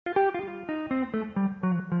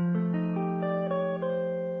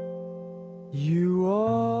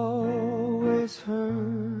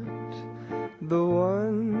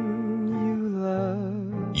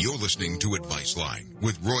listening to Advice Line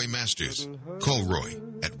with Roy Masters. Call Roy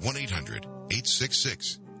at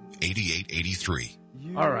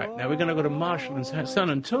 1-800-866-8883. All right, now we're going to go to Marshall in San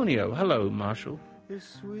Antonio. Hello, Marshall.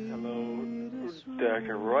 Hello,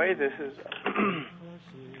 Dr. Roy. This is...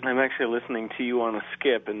 I'm actually listening to you on a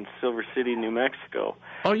skip in Silver City, New Mexico.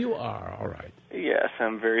 Oh, you are? All right. Yes,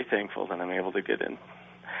 I'm very thankful that I'm able to get in.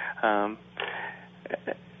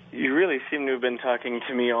 You really seem to have been talking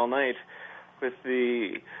to me all night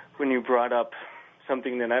when you brought up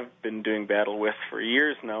something that I've been doing battle with for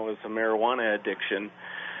years now is a marijuana addiction.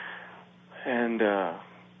 And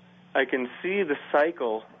I can see the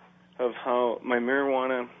cycle of how my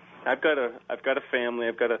marijuana... I've got a family.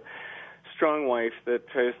 I've got a strong wife that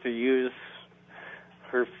tries to use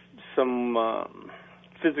some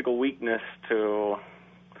physical weakness to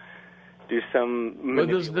do some. Well,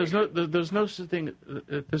 there's no such thing.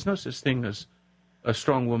 There's no such thing as a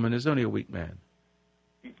strong woman. There's only a weak man.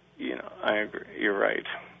 You know, I agree. You're right.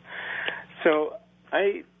 So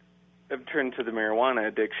I have turned to the marijuana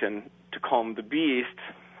addiction to calm the beast,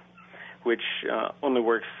 which only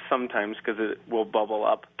works sometimes because it will bubble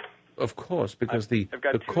up. Of course, because I've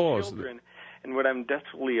got the two cause. Children, and what I'm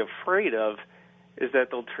desperately afraid of is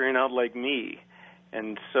that they'll turn out like me.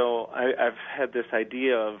 And so I've had this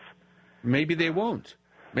idea of... Maybe they won't.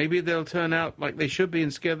 Maybe they'll turn out like they should be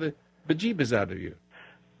and scare the bejeebers out of you.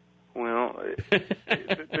 Well,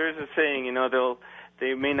 there's a saying, you know,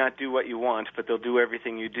 they may not do what you want, but they'll do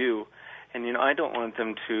everything you do. And, you know, I don't want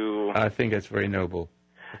them to... I think that's very noble.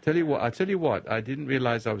 I'll tell you what, I didn't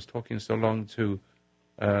realize I was talking so long to...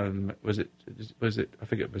 was it? I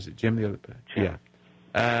forget. Was it Jim the other? Jim.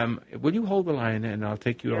 Yeah. Will you hold the line and I'll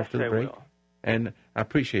take you Yes, after the break? I will. And I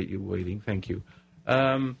appreciate you waiting. Thank you.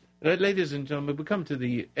 Ladies and gentlemen, we come to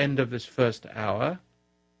the end of this first hour,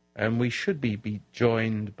 and we should be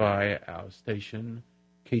joined by our station,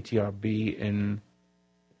 KTRB.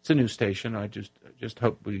 It's a new station. I just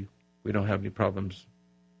hope we don't have any problems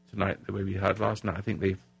tonight the way we had last night. I think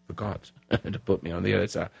they forgot to put me on the air.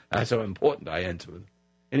 That's how important I am to them.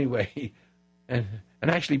 Anyway, and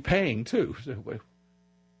actually paying, too. So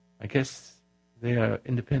I guess they are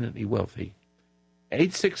independently wealthy.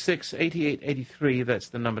 866-8883, that's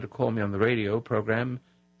the number to call me on the radio program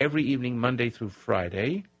every evening, Monday through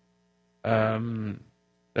Friday.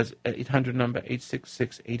 That's 800 number,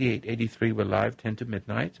 866-8883. We're live 10 to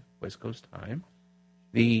midnight, West Coast time.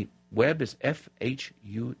 The web is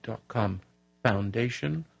FHU.com,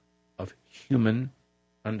 Foundation of Human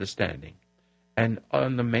Understanding. And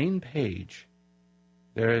on the main page,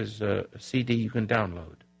 there is a CD you can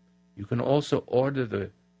download. You can also order the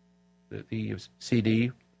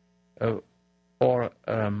CD or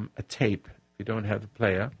a tape, if you don't have the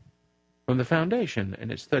player, from the foundation.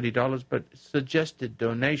 And it's $30, but suggested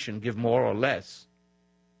donation, give more or less.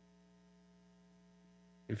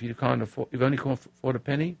 If you only can't afford a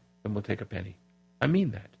penny, then we'll take a penny. I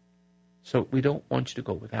mean that. So we don't want you to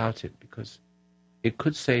go without it because it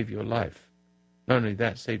could save your life. Not only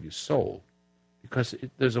that, save your soul, because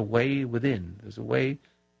there's a way within. There's a way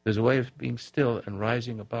of being still and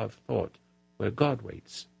rising above thought, where God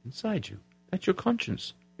waits inside you. That's your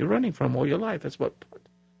conscience. You're running from all your life. That's what pot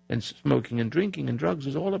and smoking and drinking and drugs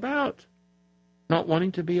is all about. Not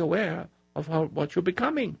wanting to be aware of what you're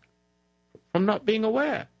becoming from not being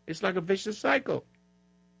aware. It's like a vicious cycle.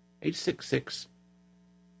 866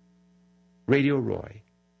 Radio Roy,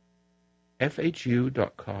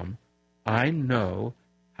 FHU.com. I know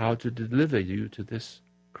how to deliver you to this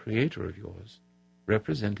creator of yours,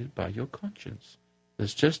 represented by your conscience.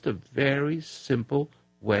 There's just a very simple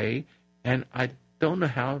way, and I don't know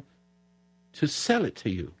how to sell it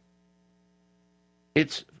to you.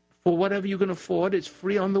 It's for whatever you can afford. It's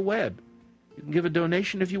free on the web. You can give a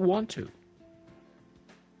donation if you want to.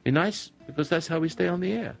 Be nice, because that's how we stay on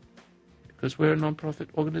the air. Because we're a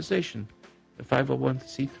non-profit organization, a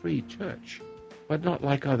 501c3 church. But not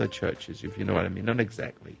like other churches, if you know what I mean. Not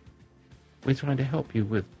exactly. We're trying to help you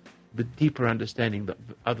with the deeper understanding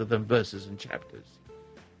other than verses and chapters,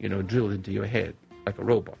 drilled into your head like a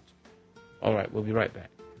robot. All right, we'll be right back.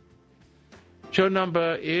 Show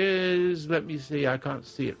number is, let me see, I can't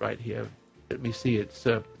see it right here. Let me see, it's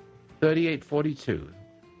 3842.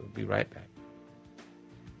 We'll be right back.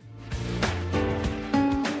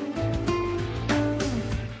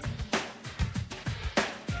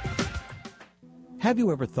 Have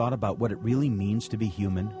you ever thought about what it really means to be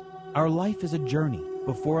human? Our life is a journey,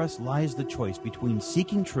 Before us lies the choice between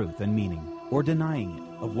seeking truth and meaning or denying it,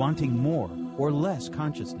 of wanting more or less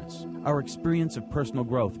consciousness. Our experience of personal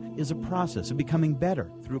growth is a process of becoming better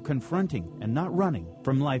through confronting and not running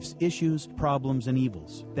from life's issues, problems, and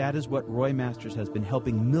evils. That is what Roy Masters has been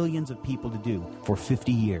helping millions of people to do for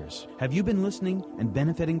 50 years. Have you been listening and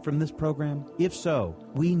benefiting from this program? If so,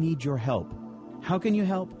 we need your help. How can you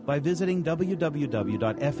help? By visiting www.fhu.com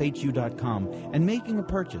and making a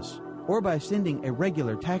purchase, or by sending a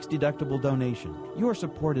regular tax-deductible donation. Your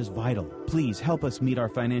support is vital. Please help us meet our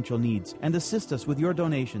financial needs and assist us with your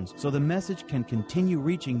donations so the message can continue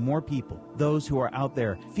reaching more people, those who are out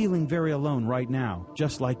there feeling very alone right now,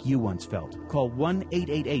 just like you once felt. Call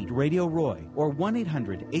 1-888-RADIO-ROY or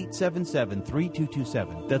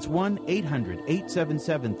 1-800-877-3227. That's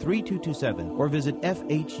 1-800-877-3227 or visit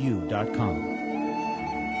FHU.com.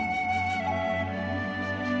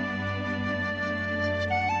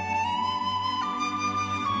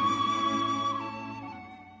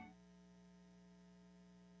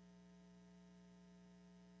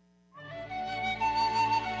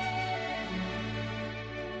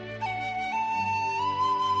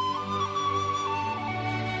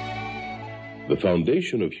 The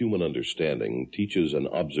foundation of human understanding teaches an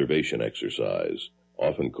observation exercise,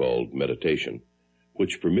 often called meditation,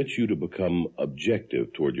 which permits you to become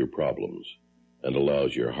objective toward your problems and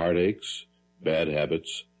allows your heartaches, bad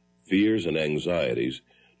habits, fears, and anxieties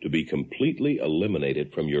to be completely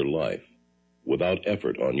eliminated from your life without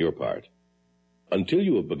effort on your part. Until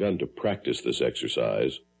you have begun to practice this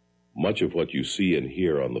exercise, much of what you see and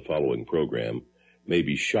hear on the following program may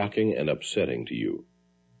be shocking and upsetting to you.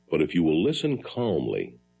 But if you will listen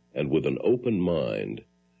calmly and with an open mind,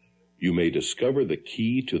 you may discover the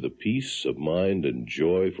key to the peace of mind and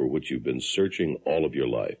joy for which you've been searching all of your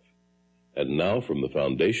life. And now, from the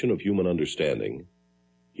foundation of human understanding,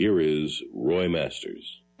 here is Roy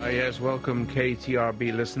Masters. Yes, welcome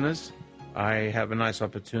KTRB listeners. I have a nice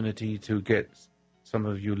opportunity to get some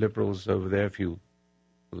of you liberals over there if you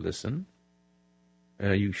listen.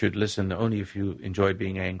 You should listen only if you enjoy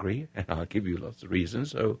being angry, and I'll give you lots of reasons,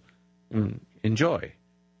 so enjoy.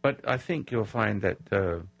 But I think you'll find that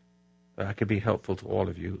I could be helpful to all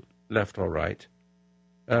of you, left or right.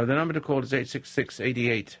 The number to call is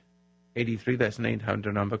 866-8883. That's an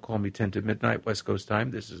 800 number. Call me 10 to midnight, West Coast time.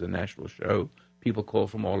 This is a national show. People call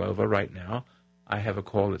from all over right now. I have a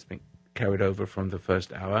call that's been carried over from the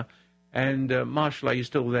first hour. And, Marshall, are you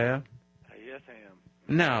still there? Yes, I am.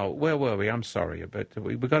 Now, where were we? I'm sorry, but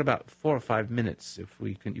we got about 4 or 5 minutes if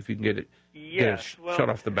you can get it, shot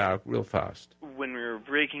off the bow real fast. When we were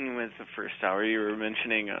breaking with the first hour, you were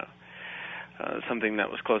mentioning something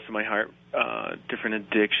that was close to my heart, different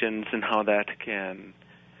addictions and how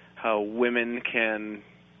women can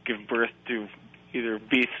give birth to either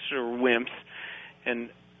beasts or wimps, and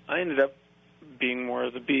I ended up being more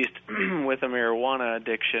of the beast with a marijuana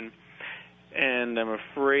addiction, and I'm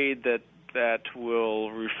afraid that will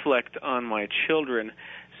reflect on my children.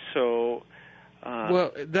 So,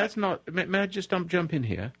 well, that's not. May I just jump in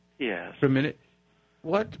here? Yes. For a minute.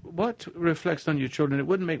 What reflects on your children? It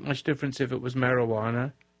wouldn't make much difference if it was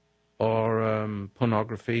marijuana or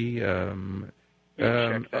pornography,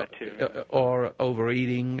 or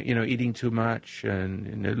overeating. Eating too much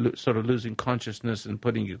and sort of losing consciousness and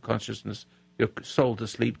putting your soul to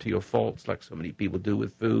sleep to your faults, like so many people do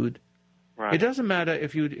with food. Right. It doesn't matter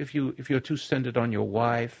if you're too centered on your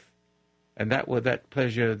wife, and that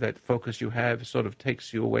pleasure, that focus you have, sort of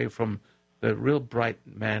takes you away from the real bright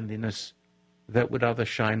manliness that would other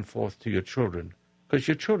shine forth to your children, because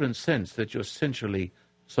your children sense that you're essentially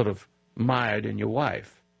sort of mired in your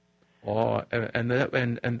wife,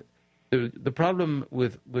 and the problem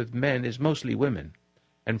with men is mostly women,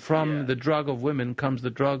 and from the drug of women comes the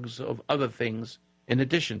drugs of other things in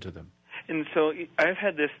addition to them. And so I've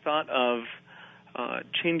had this thought of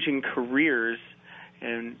changing careers,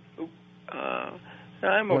 and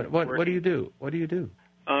What do you do? What do you do?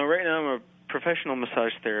 Right now, I'm a professional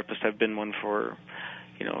massage therapist. I've been one for,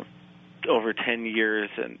 over 10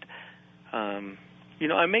 years, and I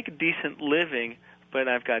make a decent living. But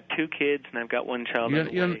I've got 2 kids, and I've got 1 child.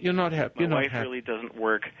 You're not happy. My wife really doesn't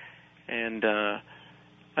work, and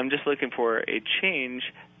I'm just looking for a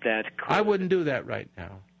change that could... I wouldn't do that right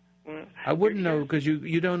now. I wouldn't know, because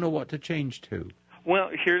you don't know what to change to. Well,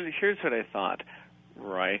 here's what I thought,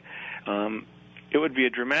 right? It would be a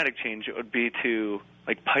dramatic change. It would be to,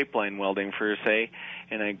 like, pipeline welding, for say,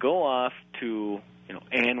 and I go off to,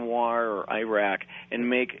 Anwar or Iraq and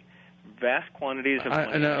make vast quantities of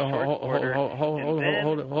money in short order.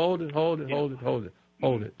 Hold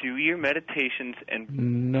it. Do your meditations and...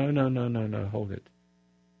 No, hold it.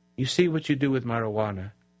 You see what you do with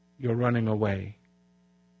marijuana. You're running away.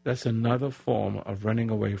 That's another form of running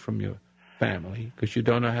away from your family because you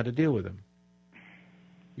don't know how to deal with them.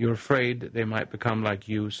 You're afraid that they might become like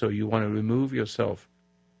you, so you want to remove yourself.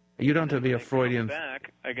 You don't have to be a Freudian.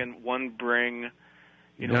 Back, I can bring.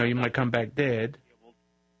 You might come back dead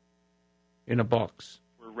in a box.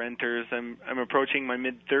 We're renters. I'm approaching my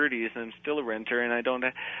mid-30s, and I'm still a renter, and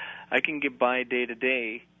I can get by day to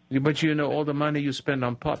day. But all the money you spend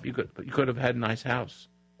on pop, you could have had a nice house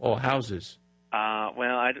or houses.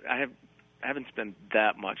 Well, I haven't spent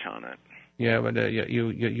that much on it. Yeah, but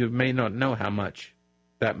you may not know how much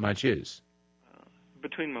that much is.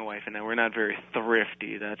 Between my wife and I, we're not very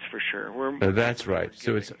thrifty. That's for sure. That's right.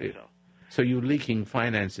 So you're leaking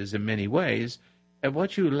finances in many ways, and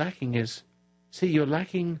what you're lacking is, you're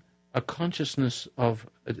lacking a consciousness of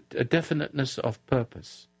a definiteness of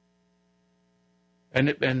purpose. And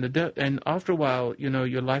after a while,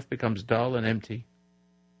 your life becomes dull and empty,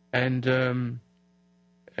 and you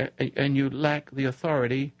lack the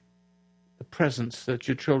authority, the presence that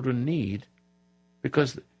your children need,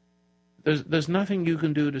 because there's nothing you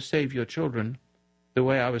can do to save your children. The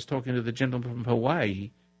way I was talking to the gentleman from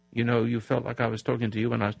Hawaii, you felt like I was talking to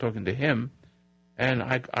you when I was talking to him, and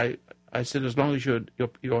I said, as long as you're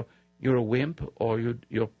a wimp or you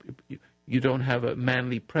don't have a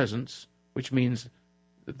manly presence, which means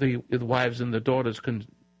the wives and the daughters can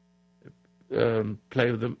have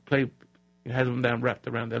them down wrapped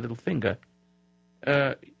around their little finger.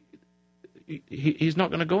 He's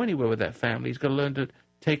not going to go anywhere with that family. He's going to learn to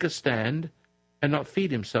take a stand and not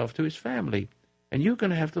feed himself to his family. And you're going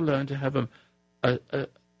to have to learn to have a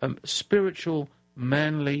spiritual,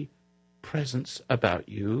 manly presence about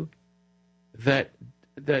you that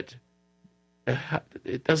it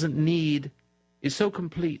doesn't need, is so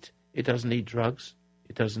complete. It doesn't need drugs.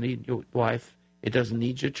 It doesn't need your wife. It doesn't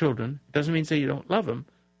need your children. It doesn't mean say you don't love them.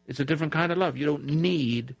 It's a different kind of love. You don't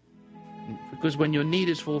need, because when your need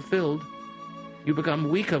is fulfilled, you become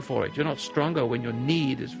weaker for it. You're not stronger when your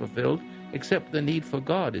need is fulfilled, except the need for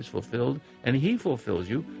God is fulfilled, and He fulfills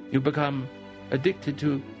you. You become addicted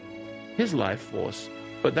to His life force,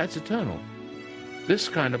 but that's eternal. This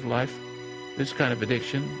kind of life, this kind of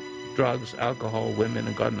addiction, drugs, alcohol, women,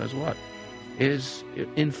 and God knows what, is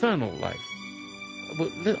infernal life.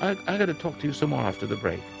 I got to talk to you some more after the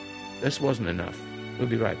break. This wasn't enough. We'll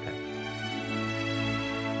be right back.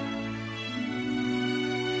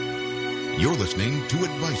 You're listening to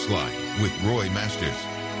Advice Line with Roy Masters.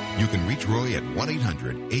 You can reach Roy at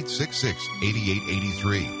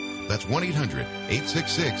 1-800-866-8883. That's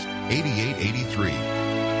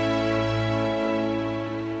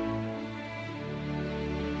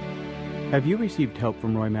 1-800-866-8883. Have you received help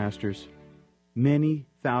from Roy Masters? Many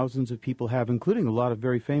thousands of people have, including a lot of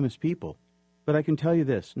very famous people. But I can tell you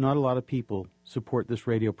this, not a lot of people support this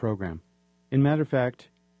radio program. In matter of fact,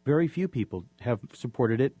 very few people have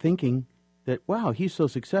supported it thinking that, wow, he's so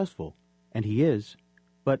successful. And he is.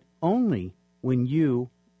 But only when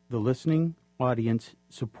you, the listening audience,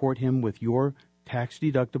 support him with your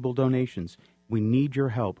tax-deductible donations. We need your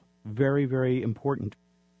help. Very, very important.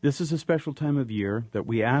 This is a special time of year that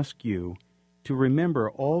we ask you to remember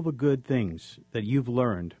all the good things that you've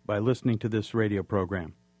learned by listening to this radio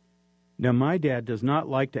program. Now, my dad does not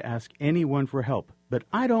like to ask anyone for help, but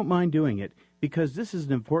I don't mind doing it because this is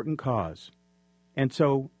an important cause. And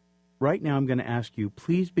so, right now I'm going to ask you,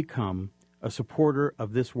 please become a supporter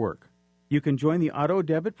of this work. You can join the auto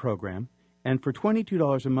debit program, and for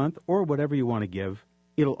 $22 a month or whatever you want to give,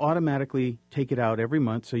 it'll automatically take it out every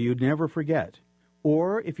month so you'd never forget.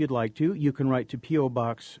 Or, if you'd like to, you can write to P.O.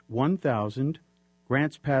 Box 1000,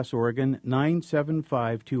 Grants Pass, Oregon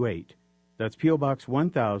 97528. That's P.O. Box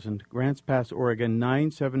 1000, Grants Pass, Oregon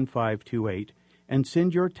 97528, and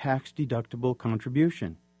send your tax-deductible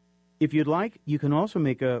contribution. If you'd like, you can also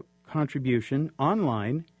make a contribution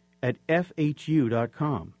online at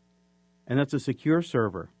FHU.com, and that's a secure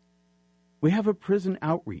server. We have a prison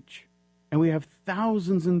outreach, and we have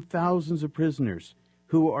thousands and thousands of prisoners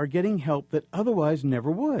who are getting help that otherwise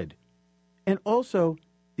never would. And also,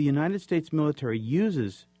 the United States military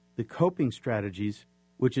uses the coping strategies,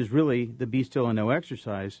 which is really the be still and know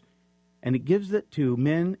exercise, and it gives it to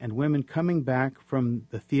men and women coming back from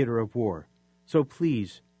the theater of war. So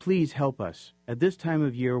please, please help us. At this time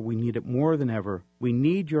of year, we need it more than ever. We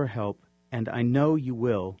need your help, and I know you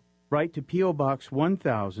will. Write to P.O. Box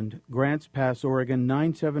 1000, Grants Pass, Oregon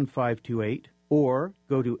 97528, or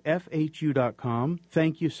go to FHU.com.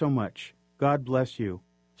 Thank you so much. God bless you.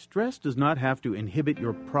 Stress does not have to inhibit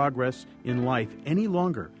your progress in life any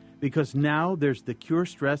longer. because now there's the Cure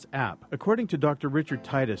Stress app. According to Dr. Richard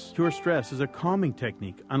Titus, Cure Stress is a calming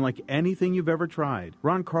technique unlike anything you've ever tried.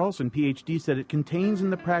 Ron Carlson, PhD, said it contains in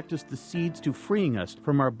the practice the seeds to freeing us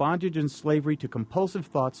from our bondage and slavery to compulsive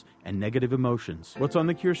thoughts and negative emotions. What's on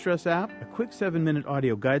the Cure Stress app? A quick 7-minute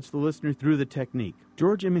audio guides the listener through the technique.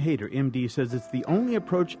 George M. Hader, MD, says it's the only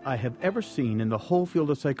approach I have ever seen in the whole field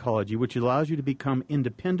of psychology which allows you to become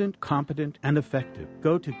independent, competent, and effective.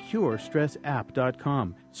 Go to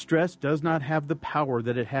CureStressApp.com. Stress does not have the power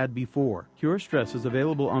that it had before. Cure Stress is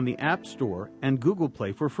available on the App Store and Google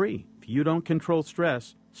Play for free. If you don't control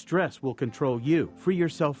stress, stress will control you. Free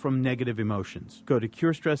yourself from negative emotions. Go to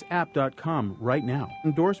CureStressApp.com right now.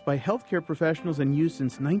 Endorsed by healthcare professionals and used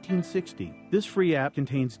since 1960. This free app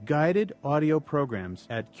contains guided audio programs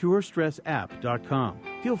at CureStressApp.com.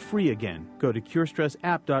 Feel free again. Go to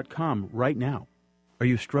CureStressApp.com right now. Are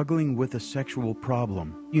you struggling with a sexual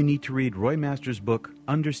problem? You need to read Roy Masters' book,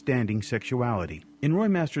 Understanding Sexuality. In Roy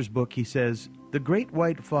Masters' book, he says, the great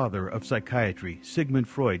white father of psychiatry, Sigmund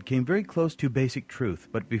Freud, came very close to basic truth,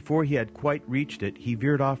 but before he had quite reached it, he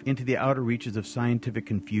veered off into the outer reaches of scientific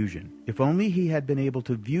confusion. If only he had been able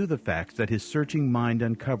to view the facts that his searching mind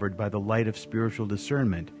uncovered by the light of spiritual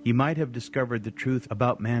discernment, he might have discovered the truth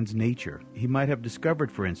about man's nature. He might have discovered,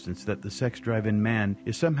 for instance, that the sex drive in man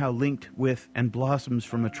is somehow linked with and blossoms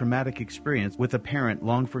from a traumatic experience with a parent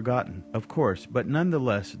long forgotten, of course, but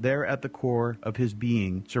nonetheless there at the core of his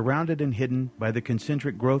being, surrounded and hidden by the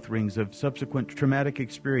concentric growth rings of subsequent traumatic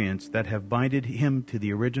experience that have binded him to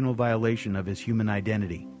the original violation of his human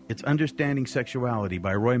identity. It's Understanding Sexuality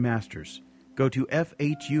by Roy Masters. Go to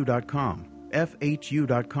FHU.com,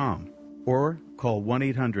 FHU.com, or call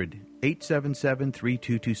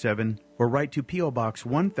 1-800-877-3227, or write to P.O. Box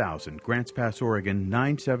 1000, Grants Pass, Oregon,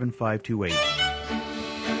 97528.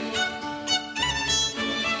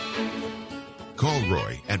 Call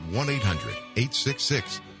Roy at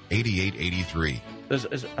 1-800-866-8883.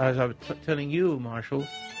 As I was telling you, Marshall,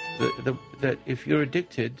 that if you're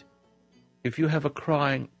addicted, if you have a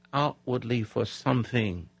crying outwardly for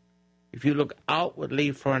something, if you look outwardly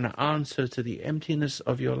for an answer to the emptiness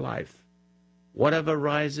of your life, whatever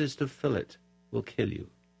rises to fill it will kill you.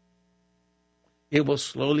 It will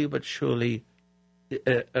slowly but surely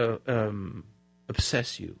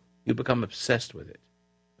obsess you. You become obsessed with it.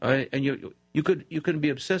 And you could be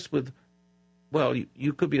obsessed with, well,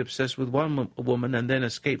 you could be obsessed with one woman and then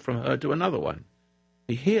escape from her to another one.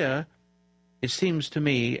 Here, it seems to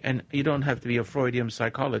me, and you don't have to be a Freudian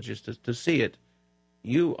psychologist to see it,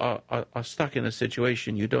 you are stuck in a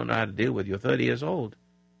situation you don't know how to deal with. You're 30 years old.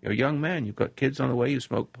 You're a young man. You've got kids on the way. You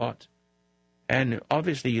smoke pot. And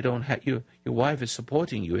obviously you don't have, your wife is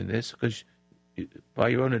supporting you in this because by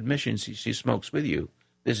your own admission, she smokes with you.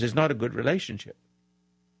 This is not a good relationship.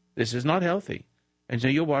 This is not healthy. And so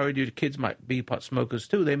you're worried your kids might be pot smokers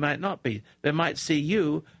too. They might not be. They might see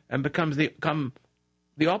you and become the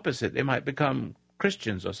opposite. They might become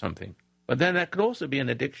Christians or something. But then that could also be an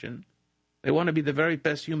addiction. They want to be the very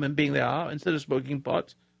best human being they are. Instead of smoking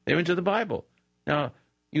pot, they're into the Bible. Now,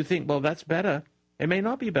 you think, well, that's better. It may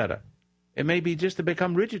not be better. It may be just to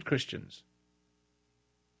become rigid Christians.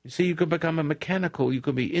 You see, you could become a mechanical. You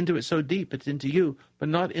could be into it so deep it's into you, but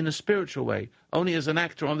not in a spiritual way, only as an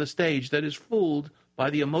actor on the stage that is fooled by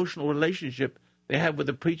the emotional relationship they have with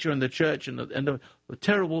the preacher and the church and the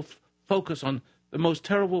terrible focus on, the most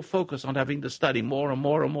terrible focus on having to study more and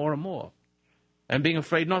more and more and more and being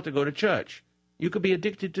afraid not to go to church. You could be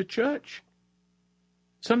addicted to church.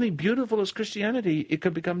 Something beautiful as Christianity, it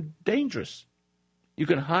could become dangerous. You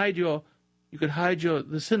can hide the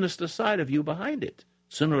sinister side of you behind it.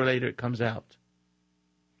 Sooner or later, it comes out.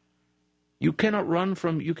 You cannot run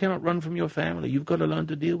from your family. You've got to learn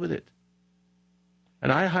to deal with it.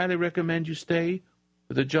 And I highly recommend you stay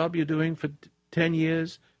with the job you're doing for 10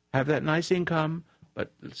 years, have that nice income,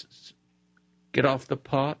 but get off the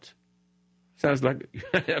pot. Sounds like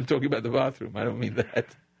I'm talking about the bathroom. I don't mean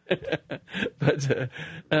that. But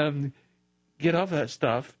get off that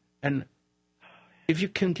stuff, and if you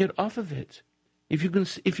can get off of it, if you can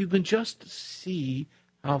just see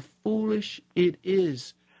how foolish it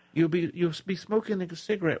is, you'll be smoking a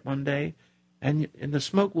cigarette one day, and the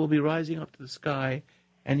smoke will be rising up to the sky,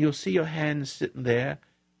 and you'll see your hand sitting there,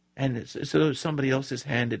 and it's as though somebody else's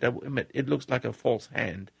hand. It looks like a false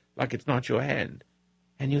hand, like it's not your hand,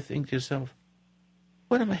 and you think to yourself,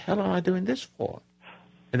 "What in the hell am I doing this for?"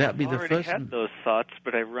 And that'd be the first. I already had those thoughts,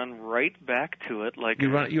 but I run right back to it, like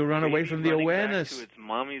you run away from the awareness. Back to its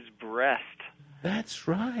mommy's breast. That's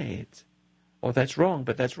right. Oh, that's wrong,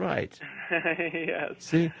 but that's right.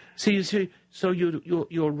 Yes. See. So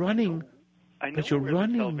you're running. I know but you're where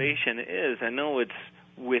running. salvation is. I know it's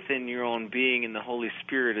within your own being, and the Holy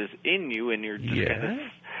Spirit is in you, and you're just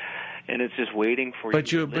and it's just waiting for you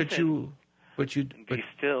to listen. But you be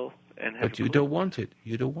still and have. But you don't want it.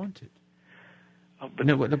 You don't want it. Oh, but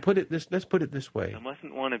no, let's put it this way. I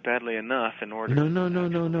mustn't want it badly enough in order.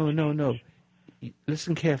 No.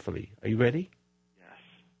 Listen carefully. Are you ready?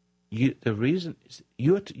 Yes. The reason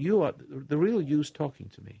you are the real you's talking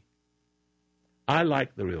to me. I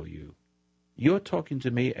like the real you. You're talking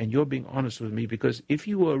to me, and you're being honest with me, because if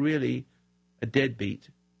you were really a deadbeat,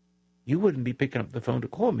 you wouldn't be picking up the phone to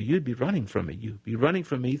call me. You'd be running from me. You'd be running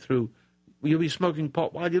from me you'll be smoking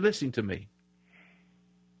pot while you're listening to me.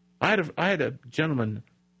 I had a gentleman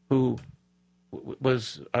who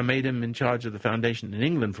I made him in charge of the foundation in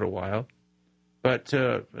England for a while, but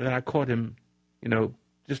then I caught him,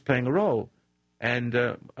 just playing a role. And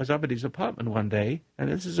I was up at his apartment one day,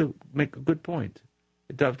 and this is make a good point.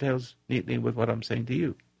 It dovetails neatly with what I'm saying to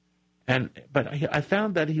you. But I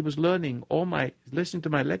found that he was listening to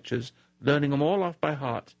my lectures, learning them all off by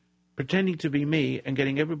heart, pretending to be me and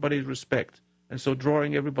getting everybody's respect, and so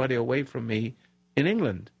drawing everybody away from me in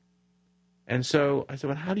England. And so I said,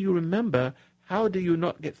 well, how do you remember? How do you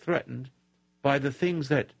not get threatened by the things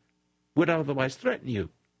that would otherwise threaten you?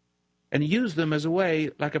 And use them as a way,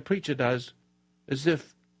 like a preacher does, as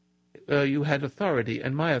if you had authority,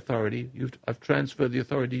 and my authority, I've transferred the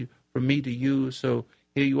authority from me to you, so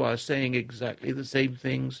here you are saying exactly the same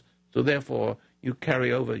things, so therefore you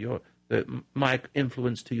carry over my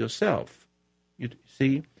influence to yourself. You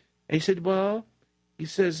see? And he said, he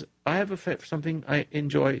says, I have something I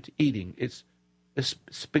enjoy eating. It's a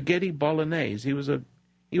spaghetti bolognese. He was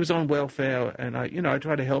on welfare, and I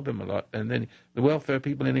tried to help him a lot, and then the welfare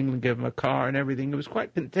people in England gave him a car and everything. He was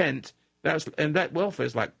quite content. That welfare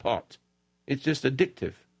is like pot. It's just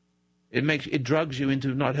addictive. It drugs you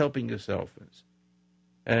into not helping yourself,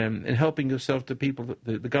 and helping yourself to people,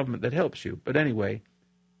 the government that helps you. But anyway,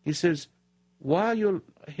 he says,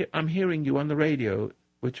 I'm hearing you on the radio,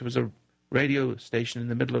 which was a radio station in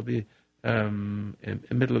the middle of the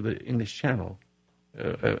English Channel,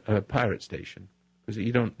 a pirate station, because they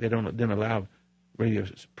didn't allow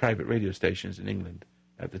private radio stations in England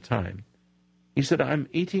at the time. He said, I'm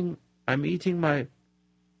eating my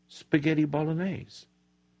spaghetti bolognese,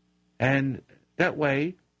 and that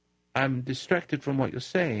way I'm distracted from what you're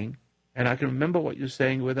saying, and I can remember what you're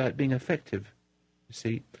saying without being effective. You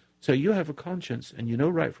see, so you have a conscience, and you know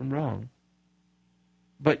right from wrong,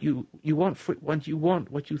 but you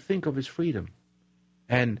want what you think of as freedom,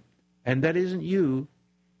 and that isn't you.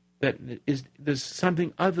 There's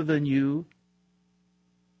something other than you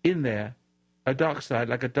in there, a dark side,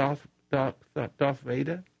 like a Darth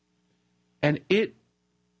Vader, and it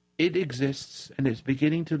exists, and it's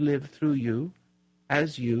beginning to live through you,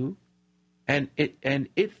 as you, and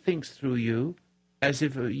it thinks through you, as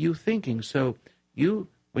if you thinking. So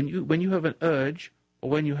when you have an urge,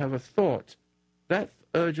 or when you have a thought, that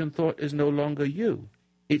urge and thought is no longer you.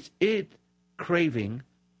 It's it craving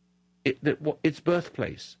its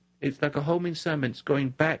birthplace. It's like a homing salmon. It's going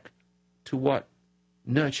back to what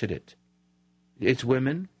nurtured it. It's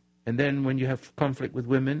women, and then when you have conflict with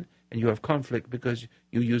women, and you have conflict because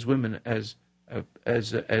you use women as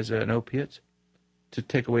an opiate to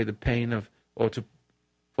take away the pain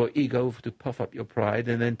for ego, to puff up your pride,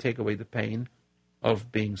 and then take away the pain of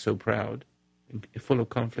being so proud and full of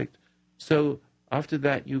conflict. So after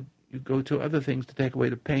that, you go to other things to take away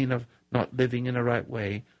the pain of not living in the right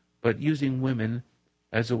way, but using women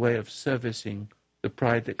as a way of servicing the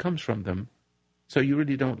pride that comes from them. So you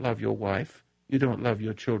really don't love your wife, you don't love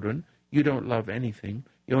your children, you don't love anything.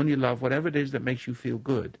 You only love whatever it is that makes you feel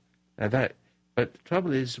good. But the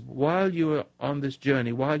trouble is, while you're on this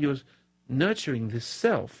journey, while you're nurturing this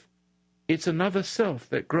self, it's another self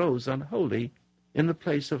that grows unholy in the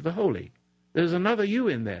place of the holy. There's another you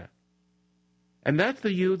in there. And that's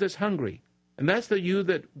the you that's hungry. And that's the you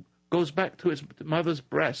that goes back to its mother's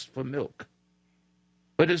breast for milk.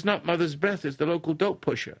 But it's not mother's breast, it's the local dope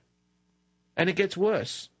pusher. And it gets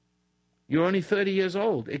worse. You're only 30 years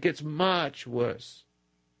old. It gets much worse.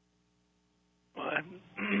 Well, I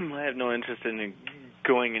have no interest in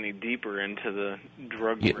going any deeper into the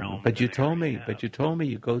drug realm. But you told me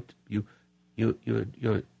you're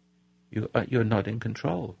not in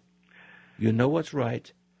control. You know what's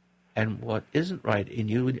right, and what isn't right in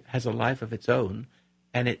you has a life of its own,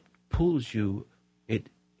 and it pulls you, it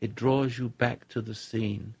draws you back to the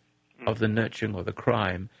scene of the nurturing or the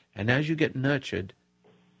crime. And as you get nurtured,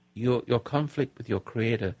 your conflict with your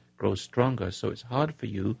Creator grows stronger. So it's hard for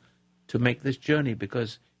you to make this journey,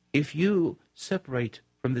 because if you separate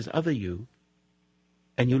from this other you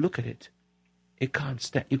and you look at it, it can't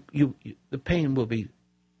stand. The pain will be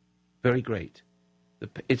very great.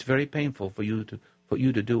 It's very painful for you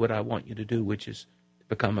to do what I want you to do, which is to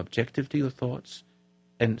become objective to your thoughts.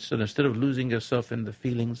 And so instead of losing yourself in the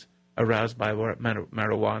feelings aroused by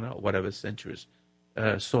marijuana or whatever sensuous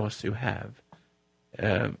source you have,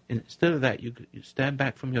 instead of that, you stand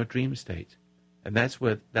back from your dream state. And that's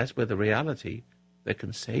where the reality that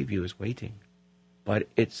can save you is waiting. But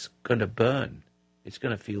it's going to burn. It's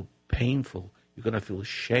going to feel painful. You're going to feel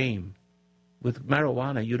shame. With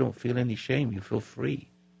marijuana, you don't feel any shame. You feel free.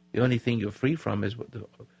 The only thing you're free from is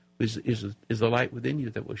the light within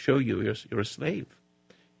you that will show you you're a slave.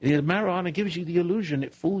 The marijuana gives you the illusion.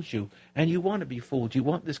 It fools you. And you want to be fooled. You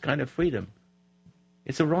want this kind of freedom.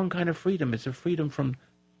 It's a wrong kind of freedom. It's a freedom from...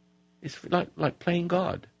 It's like playing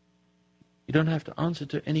God. You don't have to answer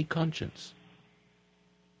to any conscience.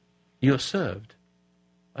 You're served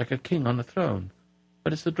like a king on a throne.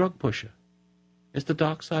 But it's the drug pusher. It's the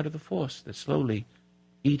dark side of the force that's slowly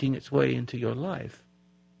eating its way into your life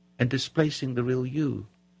and displacing the real you.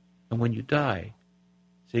 And when you die,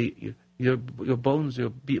 see, your bones,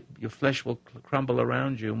 your flesh will crumble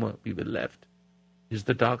around you, and what will be left is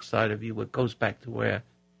the dark side of you, what goes back to where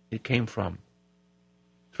it came from,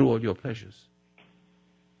 through all your pleasures,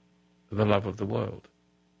 the love of the world.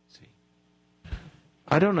 See,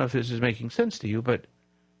 I don't know if this is making sense to you, but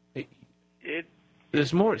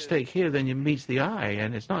there's more at stake here than meets the eye,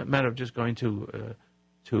 and it's not a matter of just going to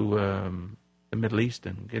the Middle East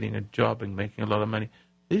and getting a job and making a lot of money.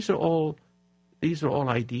 These are all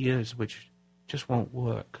ideas which just won't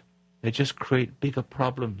work. They just create bigger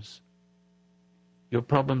problems. Your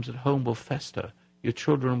problems at home will fester. Your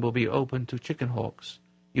children will be open to chicken hawks.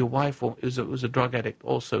 Your wife was a drug addict,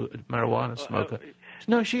 also a marijuana smoker.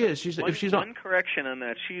 No, she is. She's not. One correction on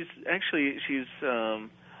that. She's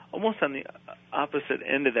almost on the opposite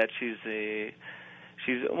end of that. She's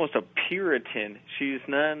almost a Puritan. She's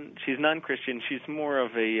non-Christian. She's more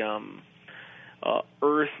of a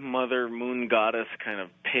Earth Mother, Moon Goddess kind of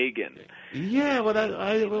pagan. Yeah, well,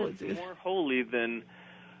 she's more holy than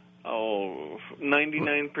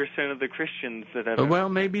 99% of the Christians that have. Well,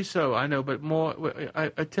 maybe so. I know, but more. I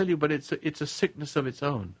tell you, but it's a sickness of its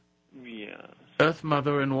own. Yeah. Earth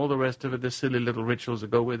Mother and all the rest of it, the silly little rituals that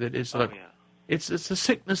go with it. It's like. Yeah. It's a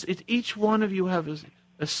sickness. Each one of you have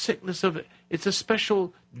a sickness of it. It's a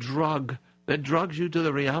special drug that drugs you to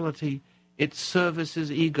the reality. It services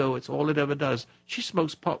ego. It's all it ever does. She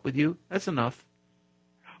smokes pot with you. That's enough.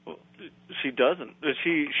 Well, she doesn't.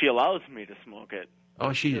 She allows me to smoke it.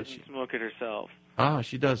 Oh, she doesn't smoke it herself. Ah,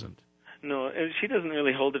 she doesn't. No, she doesn't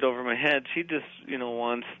really hold it over my head. She just,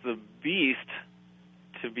 wants the beast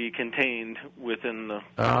to be contained within the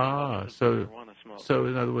marijuana smoke. So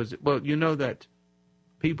in other words, well, you know that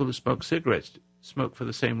people who smoke cigarettes smoke for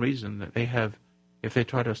the same reason that they have. If they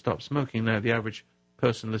try to stop smoking, now the average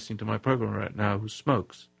person listening to my program right now who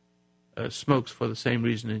smokes for the same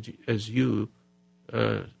reason as you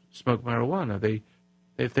smoke marijuana.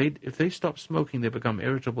 If they stop smoking, they become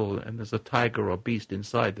irritable, and there's a tiger or beast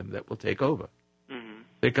inside them that will take over. Mm-hmm.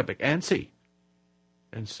 They get like antsy,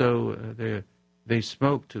 and so they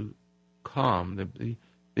smoke to calm.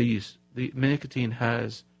 The nicotine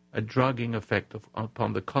has a drugging effect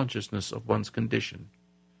upon the consciousness of one's condition,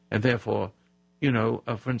 and therefore,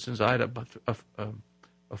 for instance, I had a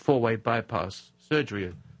four-way bypass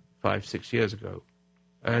surgery 5-6 years ago,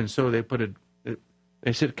 and so they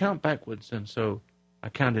said count backwards, and so I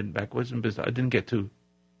counted backwards, and I didn't get to,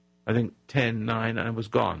 I think 10, 9, and I was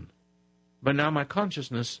gone. But now my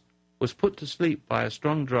consciousness was put to sleep by a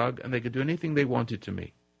strong drug, and they could do anything they wanted to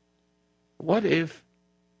me. What if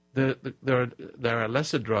there are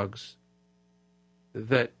lesser drugs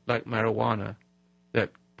that, like marijuana, that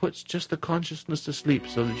puts just the consciousness to sleep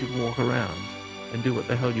so that you can walk around and do what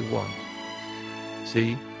the hell you want?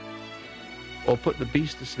 See? Or put the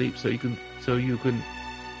beast to sleep so you can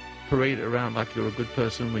parade around like you're a good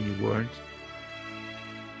person when you weren't.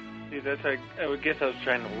 See, I would guess I was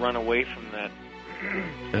trying to run away from that.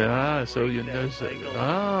 So you know.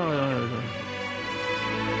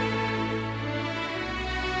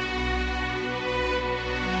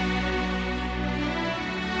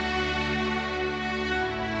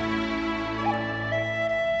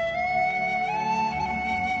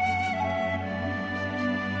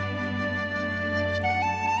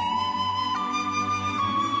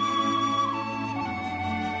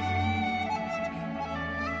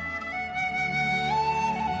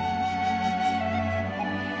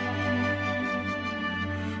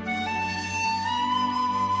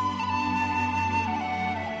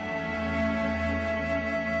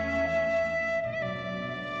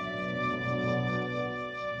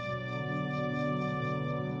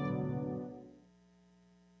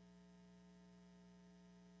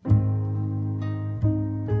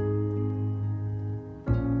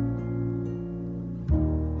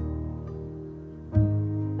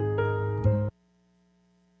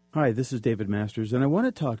 Hi, this is David Masters, and I want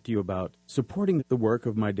to talk to you about supporting the work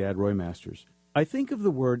of my dad, Roy Masters. I think of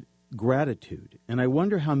the word gratitude, and I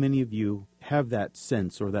wonder how many of you have that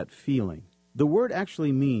sense or that feeling. The word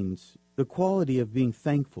actually means the quality of being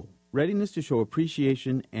thankful, readiness to show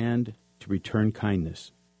appreciation, and to return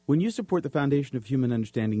kindness. When you support the Foundation of Human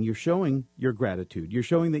Understanding, you're showing your gratitude. You're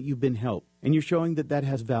showing that you've been helped, and you're showing that that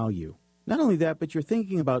has value. Not only that, but you're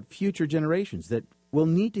thinking about future generations that will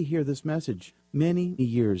need to hear this message many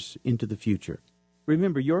years into the future.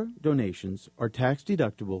 Remember, your donations are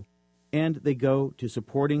tax-deductible, and they go to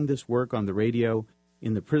supporting this work on the radio,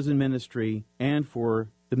 in the prison ministry, and for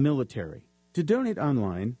the military. To donate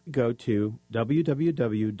online, go to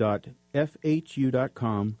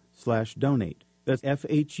www.fhu.com/donate. That's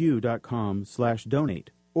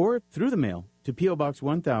fhu.com/donate. Or through the mail to P.O. Box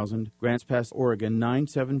 1000, Grants Pass, Oregon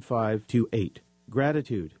 97528.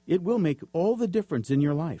 Gratitude. It will make all the difference in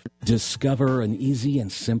your life. Discover an easy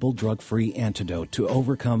and simple drug-free antidote to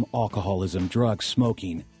overcome alcoholism, drugs,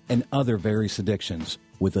 smoking, and other various addictions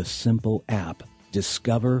with a simple app.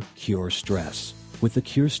 Discover Cure Stress. With the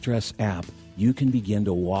Cure Stress app, you can begin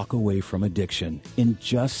to walk away from addiction in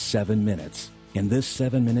just 7 minutes. And this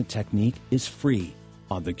 7-minute technique is free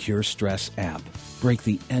on the Cure Stress app. Break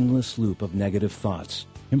the endless loop of negative thoughts.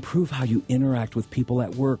 Improve how you interact with people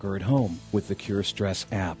at work or at home with the Cure Stress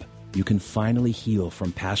app. You can finally heal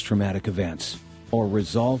from past traumatic events or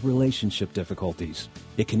resolve relationship difficulties.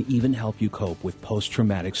 It can even help you cope with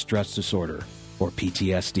post-traumatic stress disorder or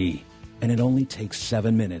PTSD. And it only takes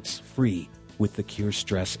 7 minutes free with the Cure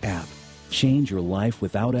Stress app. Change your life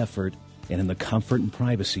without effort and in the comfort and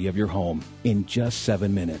privacy of your home in just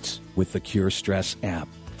 7 minutes with the Cure Stress app.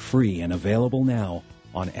 Free and available now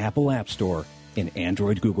on Apple App Store and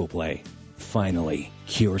Android Google Play. Finally,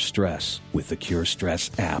 cure stress with the Cure Stress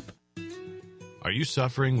app. Are you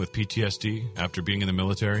suffering with PTSD after being in the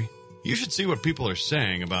military? You should see what people are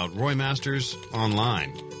saying about Roy Masters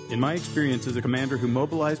online. In my experience as a commander who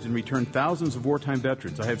mobilized and returned thousands of wartime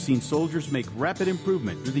veterans, I have seen soldiers make rapid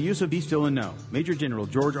improvement through the use of Be Still and Know. Major General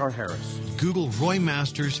George R. Harris. Google Roy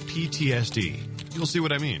Masters PTSD. You'll see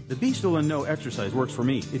what I mean. The Be Still and Know exercise works for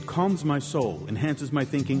me. It calms my soul, enhances my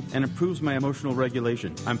thinking, and improves my emotional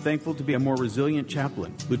regulation. I'm thankful to be a more resilient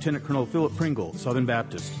chaplain. Lieutenant Colonel Philip Pringle, Southern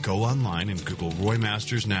Baptist. Go online and Google Roy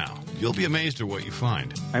Masters now. You'll be amazed at what you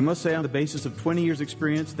find. I must say on the basis of 20 years'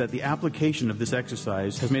 experience that the application of this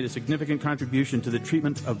exercise has made a significant contribution to the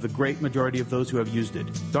treatment of the great majority of those who have used it.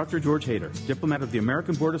 Dr. George Hader, diplomat of the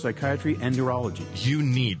American Board of Psychiatry and Neurology. You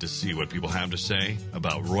need to see what people have to say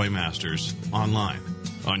about Roy Masters online,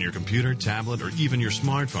 on your computer, tablet, or even your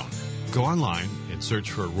smartphone. Go online and search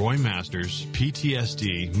for Roy Masters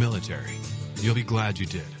PTSD Military. You'll be glad you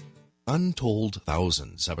did. Untold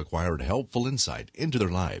thousands have acquired helpful insight into their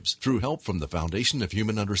lives through help from the Foundation of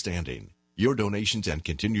Human Understanding. Your donations and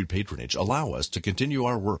continued patronage allow us to continue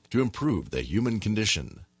our work to improve the human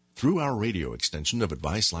condition. Through our radio extension of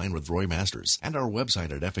Advice Line with Roy Masters and our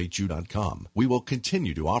website at FHU.com, we will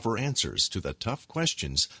continue to offer answers to the tough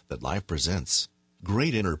questions that life presents.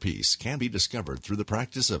 Great inner peace can be discovered through the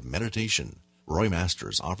practice of meditation. Roy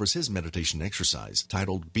Masters offers his meditation exercise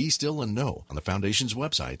titled Be Still and Know on the Foundation's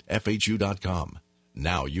website, FHU.com.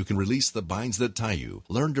 Now you can release the binds that tie you,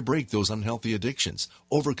 learn to break those unhealthy addictions,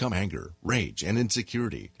 overcome anger, rage, and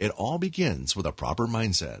insecurity. It all begins with a proper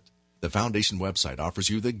mindset. The Foundation website offers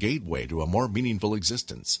you the gateway to a more meaningful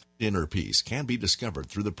existence. Inner peace can be discovered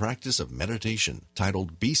through the practice of meditation,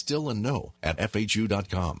 titled Be Still and Know at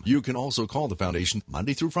FHU.com. You can also call the Foundation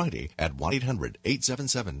Monday through Friday at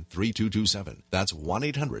 1-800-877-3227. That's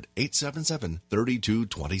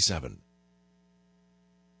 1-800-877-3227.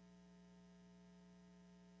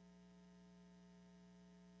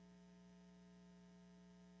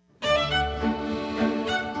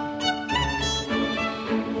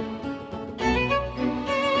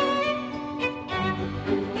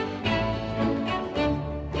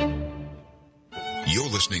 You're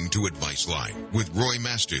listening to Advice Line with Roy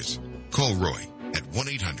Masters. Call Roy at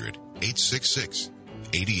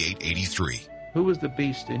 1-800-866-8883. Who was the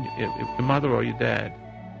beast in your mother or your dad?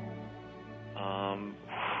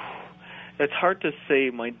 It's hard to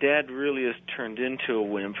say. My dad really has turned into a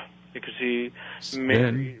wimp because he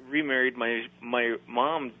remarried. My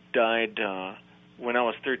mom died when I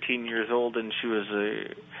was 13 years old, and she was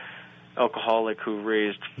a alcoholic who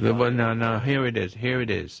raised. No. Here it is.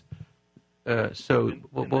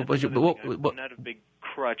 What was your? Not a big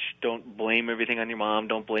crutch. Don't blame everything on your mom.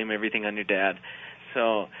 Don't blame everything on your dad.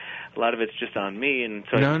 So a lot of it's just on me. And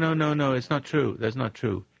so No. It's not true. That's not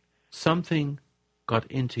true. Something got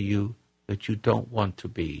into you that you don't want to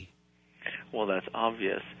be. Well, that's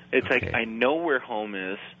obvious. It's Okay. like I know where home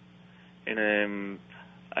is, and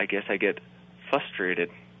I guess I get frustrated.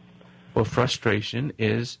 Well, frustration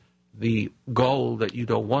is the goal that you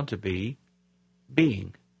don't want to be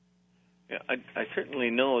being. Yeah, I certainly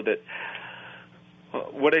know that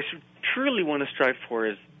what I should truly want to strive for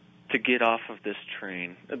is to get off of this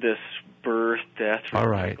train, this birth, death, All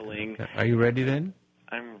right. recycling. Okay. Are you ready then?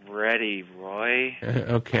 I'm ready, Roy.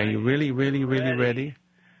 Okay. You really ready?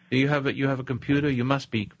 Do you have a computer? You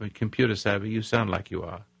must be computer savvy. You sound like you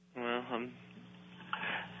are. Well,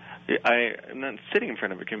 I'm not sitting in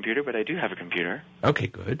front of a computer, but I do have a computer. Okay,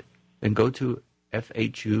 good. Then go to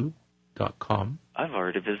FHU.com. I've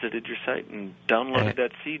already visited your site and downloaded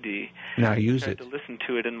that CD. Now use I it. tried to listen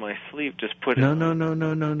to it in my sleep. Just put it.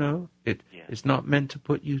 No. It's not meant to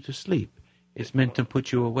put you to sleep. It's meant to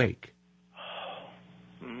put you awake.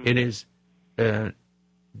 It is.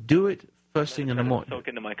 Do it first thing in the morning. Soak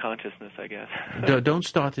into my consciousness, I guess. Don't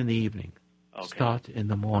start in the evening. Okay. Start in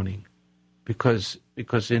the morning, because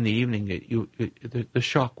in the evening the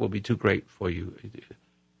shock will be too great for you.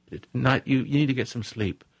 You need to get some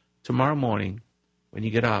sleep. Tomorrow morning, when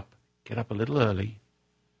you get up a little early.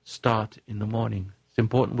 Start in the morning. It's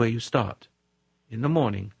important where you start. In the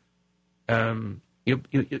morning,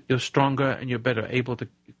 you're stronger and you're better able to,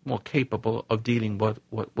 more capable of dealing with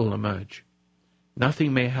what will emerge.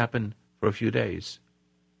 Nothing may happen for a few days.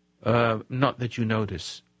 Not that you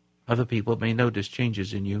notice. Other people may notice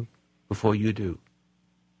changes in you before you do.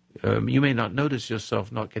 You may not notice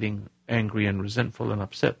yourself not getting angry and resentful and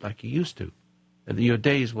upset like you used to. Your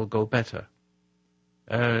days will go better.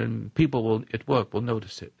 People at work will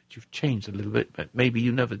notice it, that you've changed a little bit, but maybe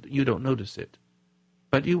you don't notice it.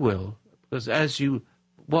 But you will, because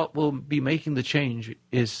what will be making the change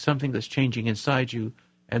is something that's changing inside you,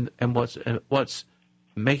 and what's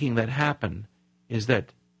making that happen is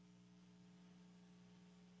that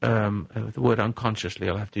the word unconsciously,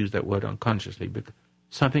 I'll have to use that word unconsciously, because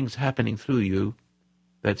something's happening through you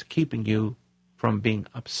that's keeping you from being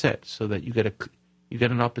upset, so that you get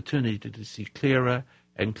an opportunity to see clearer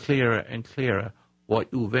and clearer and clearer. What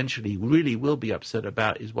you eventually really will be upset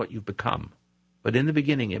about is what you've become. But in the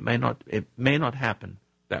beginning, it may not happen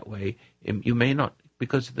that way. You may not,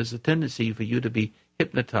 because there's a tendency for you to be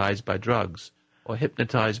hypnotized by drugs, or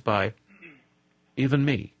hypnotized by even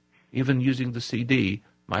me. Even using the CD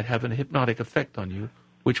might have a hypnotic effect on you,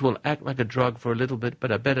 which will act like a drug for a little bit,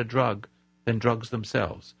 but a better drug than drugs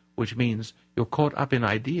themselves, which means you're caught up in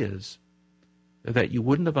ideas that you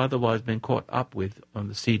wouldn't have otherwise been caught up with on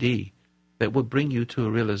the CD, that will bring you to a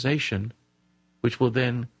realization which will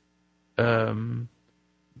then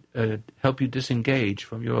help you disengage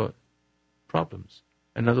from your problems.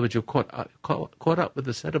 In other words, you're caught up with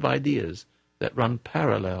a set of ideas that run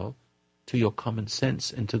parallel to your common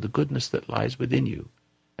sense and to the goodness that lies within you.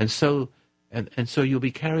 And so you'll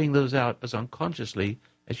be carrying those out as unconsciously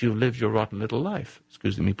as you've lived your rotten little life.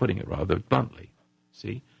 Excuse me putting it rather bluntly.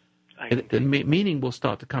 See? The meaning will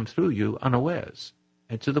start to come through you unawares,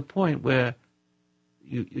 and to the point where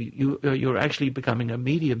you're actually becoming a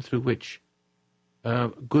medium through which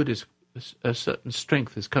good is a certain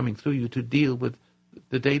strength is coming through you to deal with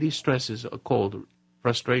the daily stresses are called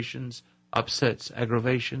frustrations, upsets,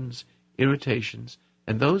 aggravations, irritations,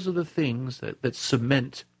 and those are the things that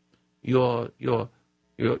cement the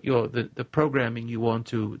programming you want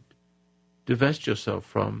to divest yourself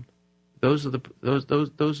from. Those are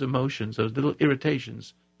those emotions, those little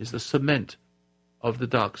irritations, is the cement of the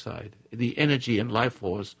dark side, the energy and life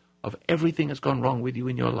force of everything that's gone wrong with you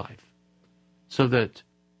in your life. So that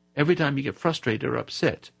every time you get frustrated or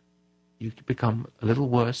upset, you become a little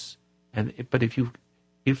worse. But if you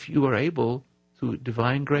are able, through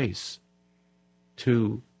divine grace,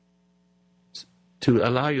 to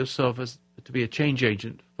allow yourself to be a change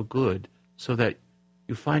agent for good, so that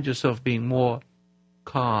you find yourself being more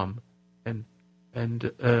calm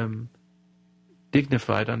and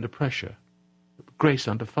dignified under pressure, grace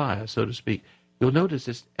under fire, so to speak, you'll notice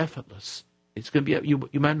it's effortless. It's going to be,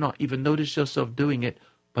 you might not even notice yourself doing it,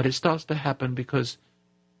 but it starts to happen because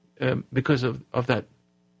of that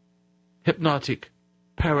hypnotic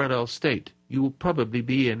parallel state you will probably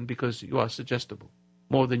be in, because you are suggestible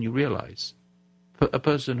more than you realize. A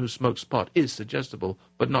person who smokes pot is suggestible,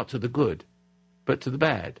 but not to the good, but to the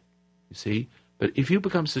bad, you see. But if you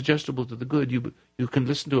become suggestible to the good, you can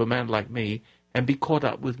listen to a man like me and be caught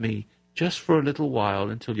up with me just for a little while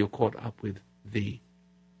until you're caught up with thee.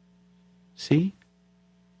 See?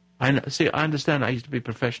 I understand. I used to be a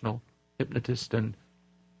professional hypnotist and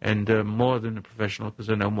more than a professional, because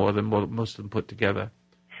I know more than most of them put together.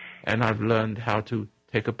 And I've learned how to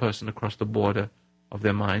take a person across the border of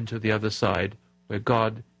their mind to the other side, where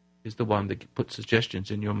God is the one that puts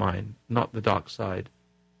suggestions in your mind, not the dark side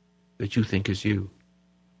that you think is you.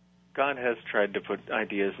 God has tried to put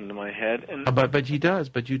ideas into my head, and But he does.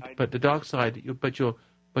 But the dark side. But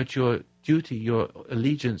your duty, your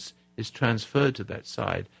allegiance, is transferred to that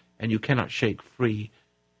side, and you cannot shake free.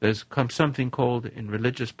 There's something called, in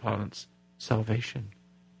religious parlance, salvation,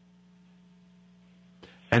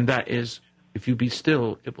 and that is, if you be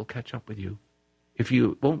still, it will catch up with you. If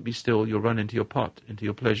you won't be still, you'll run into your pot, into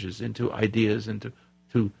your pleasures, into ideas, into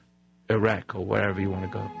Iraq or wherever you want to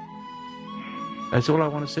go. That's all I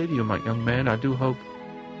want to say to you, my young man. I do hope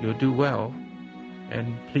you'll do well.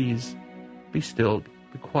 And please, be still,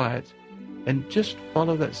 be quiet, and just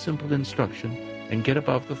follow that simple instruction and get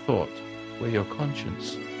above the thought where your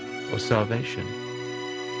conscience or salvation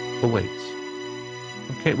awaits.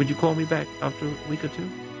 Okay, would you call me back after a week or two?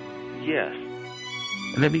 yes,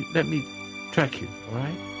 And let me track you, all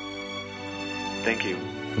right? thank you.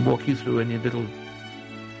 And walk you through any little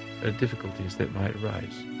difficulties that might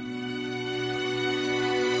arise.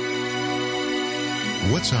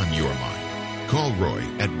 What's on your mind? Call Roy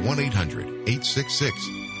at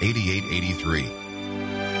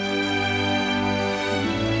 1-800-866-8883.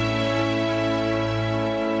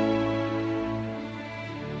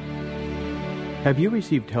 Have you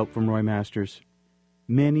received help from Roy Masters?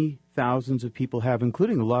 Many thousands of people have,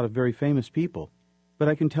 including a lot of very famous people. But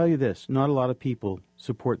I can tell you this, not a lot of people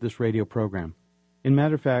support this radio program. In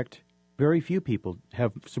matter of fact, very few people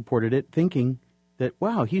have supported it thinking that,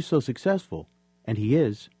 wow, he's so successful. And he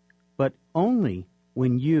is. But only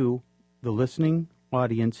when you, the listening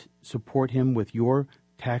audience, support him with your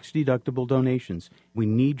tax-deductible donations. We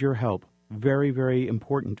need your help. Very, very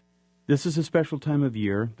important. This is a special time of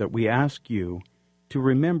year that we ask you to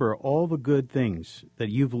remember all the good things that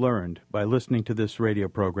you've learned by listening to this radio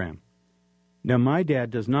program. Now, my dad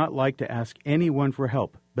does not like to ask anyone for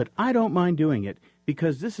help, but I don't mind doing it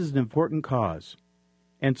because this is an important cause.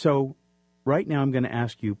 And so, right now I'm going to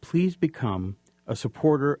ask you, please become a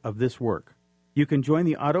supporter of this work. You can join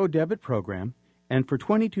the auto debit program, and for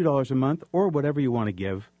 $22 a month or whatever you want to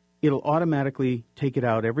give, it'll automatically take it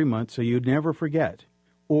out every month so you'd never forget.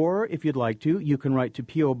 Or, if you'd like to, you can write to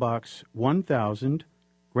P.O. Box 1000,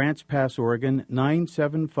 Grants Pass, Oregon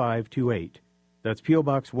 97528. That's P.O.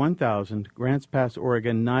 Box 1000, Grants Pass,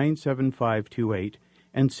 Oregon 97528,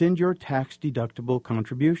 and send your tax-deductible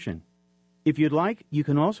contribution. If you'd like, you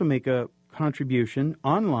can also make a contribution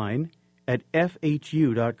online at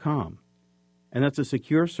FHU.com, and that's a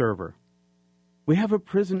secure server. We have a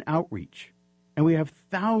prison outreach, and we have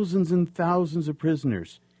thousands and thousands of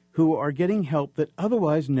prisoners who are getting help that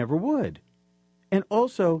otherwise never would. And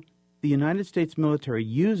also, the United States military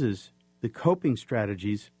uses the coping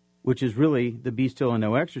strategies, which is really the be still and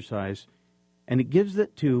no exercise, and it gives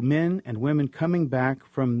it to men and women coming back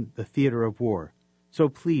from the theater of war. So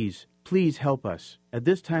please, please help us. At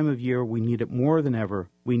this time of year, we need it more than ever.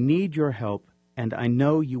 We need your help, and I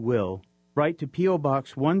know you will. Write to P.O.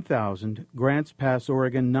 Box 1000, Grants Pass,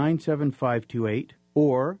 Oregon 97528,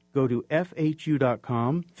 or go to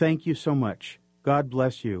FHU.com. Thank you so much. God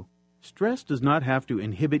bless you. Stress does not have to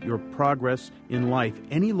inhibit your progress in life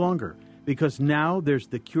any longer, because now there's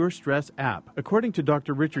the Cure Stress app. According to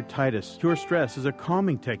Dr. Richard Titus, Cure Stress is a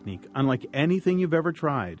calming technique unlike anything you've ever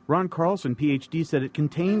tried. Ron Carlson, Ph.D., said it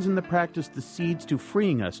contains in the practice the seeds to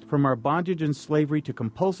freeing us from our bondage and slavery to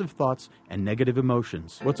compulsive thoughts and negative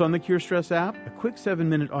emotions. What's on the Cure Stress app? A quick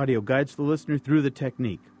 7-minute audio guides the listener through the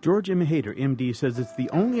technique. George M. Hader, M.D., says it's the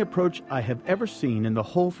only approach I have ever seen in the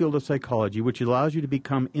whole field of psychology which allows you to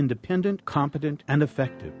become independent, competent, and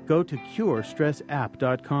effective. Go to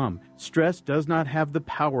CureStressApp.com. Stress does not have the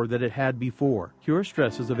power that it had before. Cure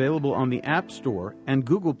Stress is available on the App Store and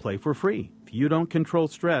Google Play for free. If you don't control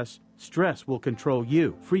stress, stress will control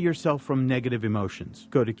you. Free yourself from negative emotions.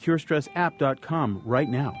 Go to CureStressApp.com right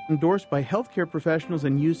now. Endorsed by healthcare professionals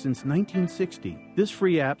and used since 1960. This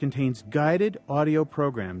free app contains guided audio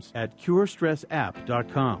programs at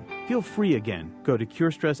CureStressApp.com. Feel free again. Go to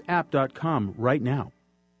CureStressApp.com right now.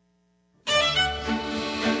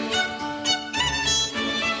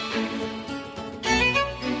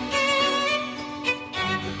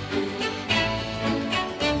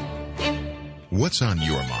 What's on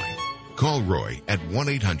your mind? Call Roy at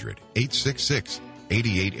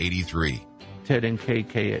 1-800-866-8883. Ted and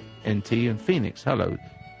KKNT in Phoenix. Hello,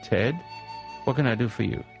 Ted. What can I do for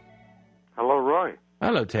you? Hello, Roy.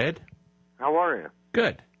 Hello, Ted. How are you?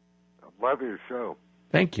 Good. I love your show.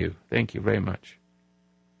 Thank you. Thank you very much.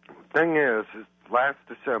 Thing is last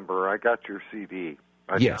December I got your CD.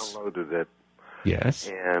 I Yes. downloaded it. Yes.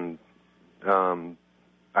 And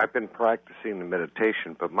I've been practicing the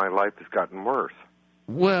meditation, but my life has gotten worse.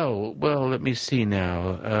 Well, let me see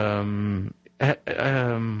now.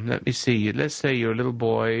 Let me see. Let's say you're a little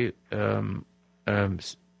boy, you're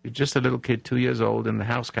just a little kid, 2 years old, and the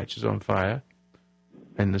house catches on fire,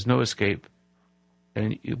 and there's no escape.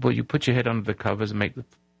 And you put your head under the covers and make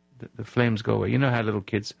the flames go away. You know how little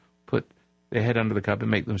kids put their head under the cover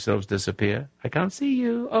and make themselves disappear? I can't see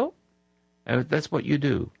you. Oh, that's what you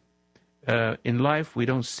do. In life, we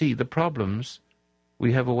don't see the problems.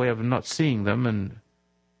 We have a way of not seeing them,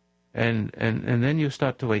 and then you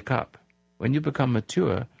start to wake up. When you become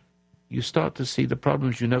mature, you start to see the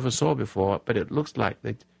problems you never saw before, but it looks like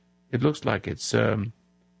it's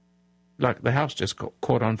like the house just got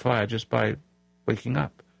caught on fire just by waking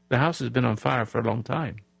up. The house has been on fire for a long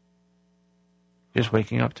time. Just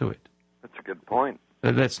waking up to it. That's a good point.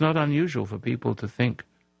 That's not unusual for people to think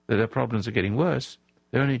that their problems are getting worse.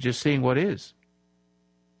 They're only just seeing what is.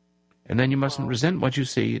 And then you mustn't resent what you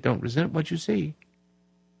see. Don't resent what you see.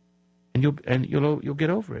 And you'll get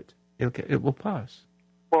over it. It will pass.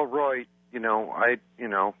 Well, Roy, I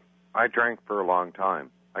drank for a long time.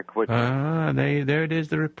 I quit. There it is,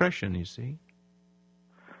 the repression, you see.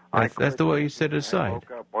 That's the way you set it aside. I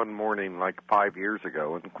woke up one morning like 5 years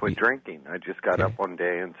ago and quit drinking. I just got up one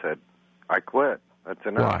day and said, I quit. That's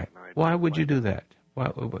enough. Why would you do that?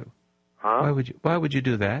 Why would you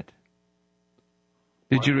do that?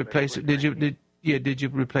 Did you replace it? Did you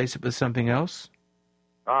replace it with something else?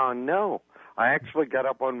 No. I actually got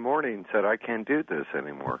up one morning and said, I can't do this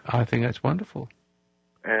anymore. I think that's wonderful.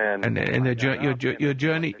 And your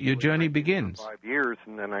journey begins. 5 years,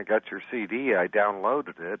 and then I got your CD. I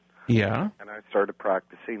downloaded it. Yeah. And I started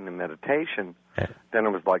practicing the meditation. Then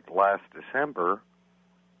it was like last December.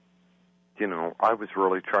 I was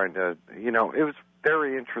really trying to. It was a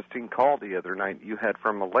very interesting call the other night you had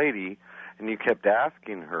from a lady, and you kept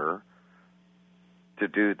asking her to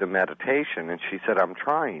do the meditation, and she said, I'm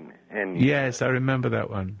trying. And yes, I remember that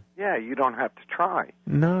one. Yeah, you don't have to try.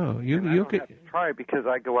 No, you could have to try because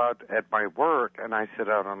I go out at my work and I sit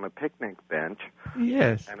out on the picnic bench.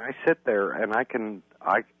 Yes. And I sit there and I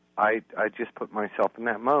just put myself in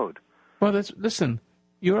that mode. Well, listen,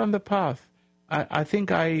 you're on the path. I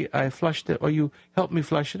think I flushed it, or you helped me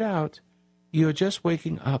flush it out. You're just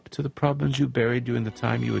waking up to the problems you buried during the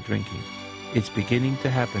time you were drinking. It's beginning to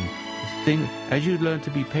happen. As you learn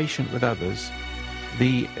to be patient with others,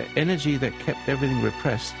 the energy that kept everything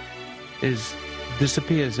repressed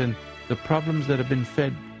disappears, and the problems that have been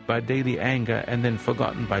fed by daily anger and then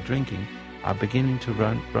forgotten by drinking are beginning to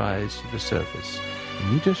rise to the surface.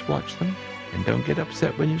 And you just watch them, and don't get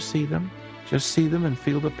upset when you see them. Just see them and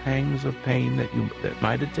feel the pangs of pain that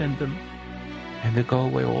might attend them, and they go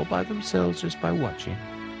away all by themselves just by watching.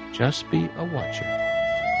 Just be a watcher.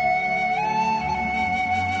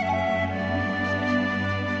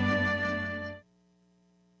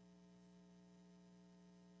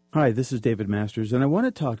 Hi, this is David Masters, and I want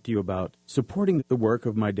to talk to you about supporting the work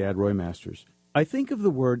of my dad, Roy Masters. I think of the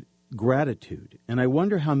word gratitude, and I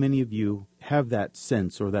wonder how many of you have that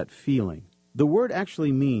sense or that feeling. The word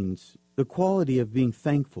actually means the quality of being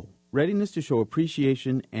thankful, readiness to show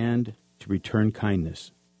appreciation, and to return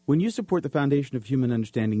kindness. When you support the Foundation of Human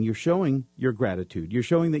Understanding, you're showing your gratitude. You're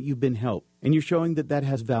showing that you've been helped, and you're showing that that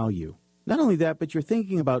has value. Not only that, but you're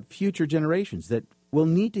thinking about future generations that will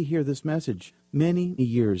need to hear this message many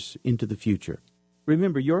years into the future.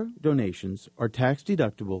 Remember, your donations are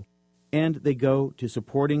tax-deductible, and they go to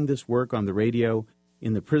supporting this work on the radio,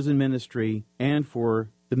 in the prison ministry, and for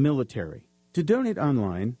the military. To donate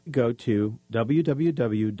online, go to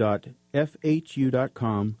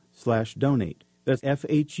www.fhu.com/donate. That's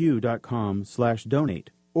fhu.com/donate.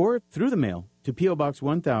 Or through the mail to P.O. Box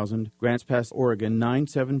 1000, Grants Pass, Oregon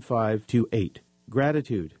 97528.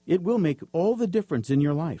 Gratitude. It will make all the difference in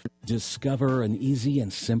your life. Discover an easy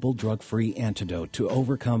and simple drug-free antidote to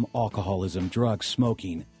overcome alcoholism, drugs,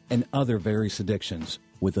 smoking, and other various addictions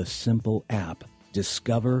with a simple app.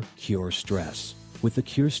 Discover Cure Stress. With the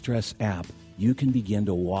Cure Stress app, you can begin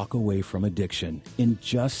to walk away from addiction in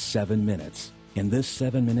just 7 minutes. And this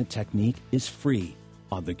 7-minute technique is free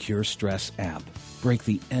on the Cure Stress app. Break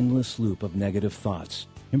the endless loop of negative thoughts.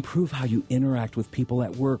 Improve how you interact with people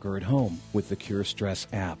at work or at home with the Cure Stress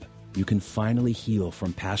app. You can finally heal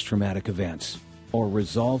from past traumatic events or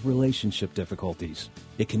resolve relationship difficulties.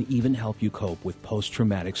 It can even help you cope with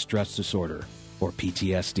post-traumatic stress disorder or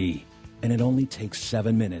PTSD. And it only takes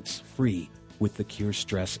 7 minutes free with the Cure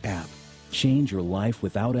Stress app. Change your life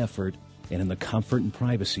without effort and in the comfort and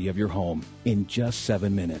privacy of your home in just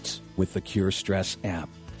 7 minutes with the Cure Stress app.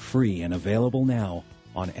 Free and available now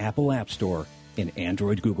on Apple App Store and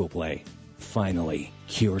Android Google Play. Finally,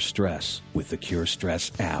 cure stress with the Cure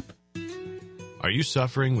Stress app. Are you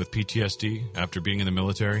suffering with PTSD after being in the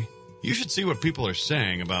military? You should see what people are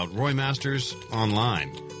saying about Roy Masters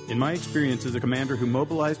online. In my experience as a commander who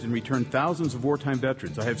mobilized and returned thousands of wartime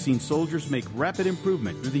veterans, I have seen soldiers make rapid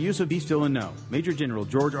improvement through the use of Be Still and Know. Major General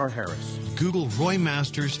George R. Harris. Google Roy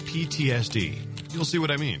Masters PTSD. You'll see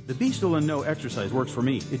what I mean. The Be Still and Know exercise works for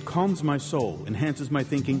me. It calms my soul, enhances my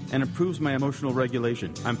thinking, and improves my emotional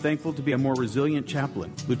regulation. I'm thankful to be a more resilient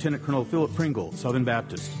chaplain. Lieutenant Colonel Philip Pringle, Southern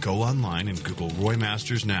Baptist. Go online and Google Roy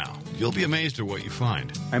Masters now. You'll be amazed at what you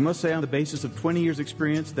find. I must say on the basis of 20 years'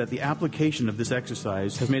 experience that the application of this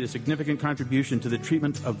exercise has made a significant contribution to the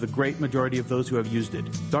treatment of the great majority of those who have used it.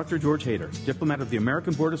 Dr. George Hader, diplomat of the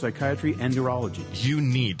American Board of Psychiatry and Neurology. You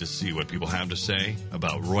need to see what people have to say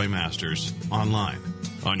about Roy Masters online.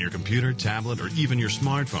 On your computer, tablet, or even your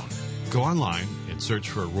smartphone. Go online and search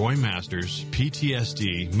for Roy Masters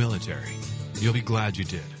PTSD Military. You'll be glad you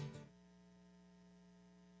did.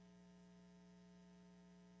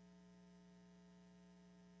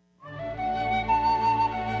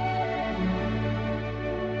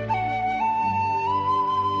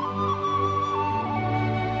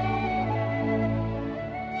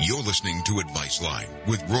 You're listening to Advice Line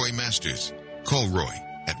with Roy Masters. Call Roy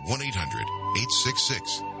at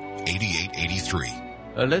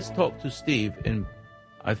 1-800-866-8883. Let's talk to Steve, and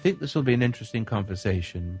I think this will be an interesting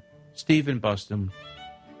conversation. Steve in Boston.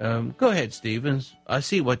 Go ahead, Steve. I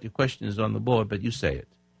see what your question is on the board, but you say it.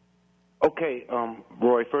 Okay,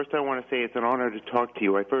 Roy, first I want to say it's an honor to talk to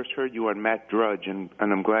you. I first heard you on Matt Drudge, and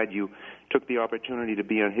I'm glad you took the opportunity to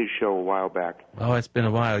be on his show a while back. Oh, it's been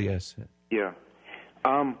a while, yes. Yeah.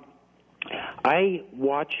 I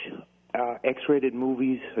watch X-rated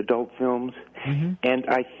movies, adult films, and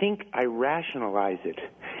I think I rationalize it.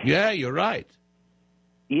 Yeah, you're right.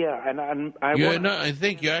 Yeah, and I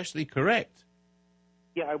think you're actually correct.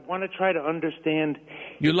 Yeah, I want to try to understand.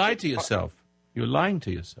 You lie to yourself. You're lying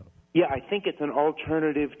to yourself. Yeah, I think it's an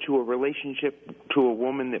alternative to a relationship to a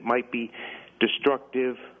woman that might be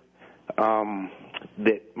destructive,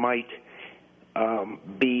 that might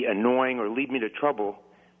be annoying or lead me to trouble,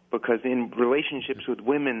 because in relationships with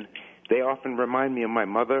women, they often remind me of my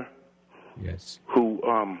mother, yes, who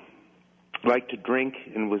liked to drink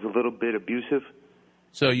and was a little bit abusive.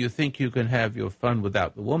 So you think you can have your fun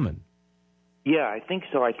without the woman? Yeah, I think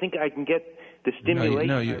so. I think I can get the stimulation.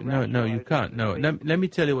 No, you can't. No, let me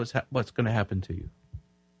tell you what's going to happen to you.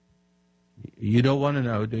 You don't want to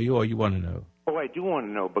know, do you, or you want to know? Oh, I do want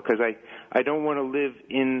to know, because I don't want to live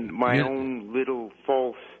in my own little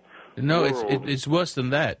false world. It's worse than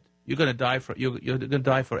that. You're going to die you're going to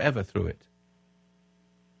die forever through it.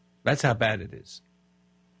 That's how bad it is.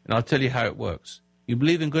 And I'll tell you how it works. You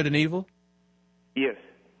believe in good and evil? Yes.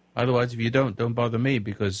 Otherwise, if you don't bother me,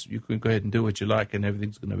 because you can go ahead and do what you like and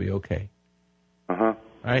everything's going to be okay. Uh-huh.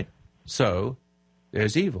 Right? So,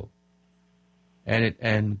 there's evil.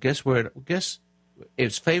 And guess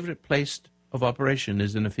its favorite place of operation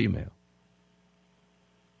is in a female.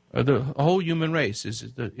 The whole human race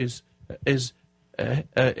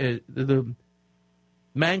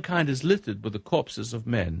mankind is littered with the corpses of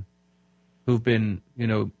men who've been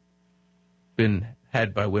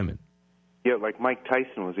had by women. Yeah, like Mike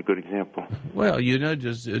Tyson was a good example. Well,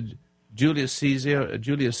 just Julius Caesar,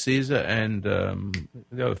 and the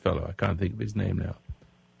other fellow, I can't think of his name now.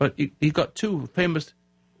 But he got two famous.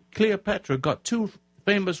 Cleopatra got two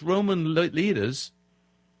famous Roman leaders,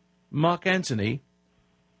 Mark Antony,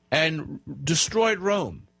 and destroyed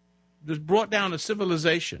Rome. Just brought down a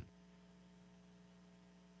civilization.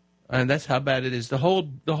 And that's how bad it is. The whole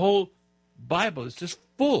Bible is just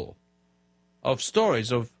full of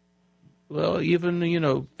stories of,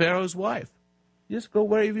 even, Pharaoh's wife. Just go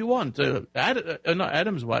wherever you want. Not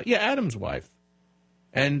Adam's wife. Yeah, Adam's wife.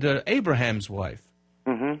 And Abraham's wife.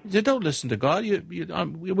 Mm-hmm. You don't listen to God.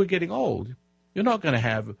 We're getting old. You're not going to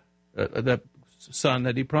have that son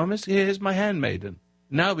that he promised. Here's my handmaiden.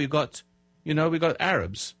 Now we got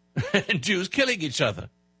Arabs and Jews killing each other.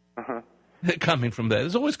 Uh-huh. Coming from there.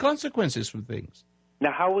 There's always consequences from things.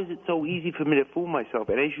 Now, how is it so easy for me to fool myself?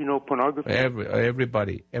 And as you know, pornography...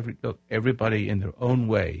 Everybody in their own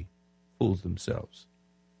way fools themselves.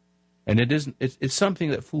 And it's something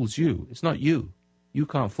that fools you. It's not you. You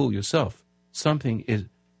can't fool yourself. Something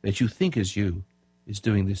that you think is you is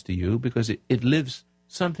doing this to you, because it lives,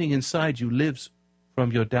 something inside you lives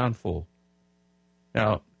from your downfall.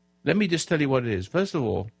 Now, let me just tell you what it is. First of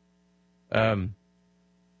all,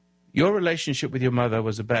 your relationship with your mother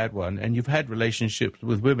was a bad one, and you've had relationships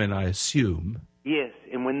with women, I assume. Yes,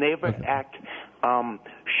 and when they ever act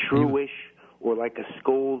shrewish or like a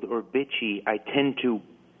scold or bitchy, I tend to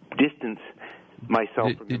distance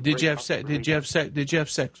myself from them. Did you have sex? Did you have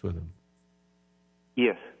sex with him?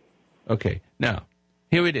 Yes. Okay. Now,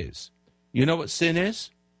 here it is. You know what sin is?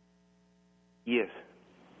 Yes.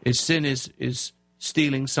 Sin is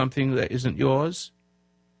stealing something that isn't yours,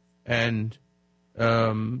 and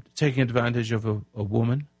taking advantage of a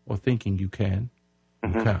woman, or thinking you can.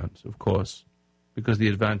 You can't, of course, because the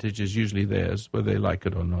advantage is usually theirs, whether they like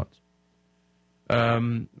it or not.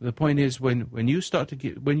 The point is, when you start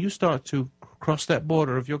to cross that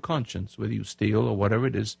border of your conscience, whether you steal or whatever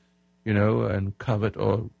it is, and covet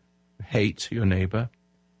or hate your neighbor,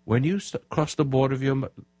 when you cross the border of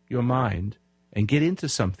your mind and get into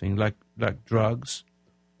something like drugs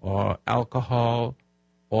or alcohol,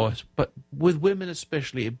 but with women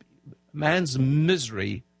especially, man's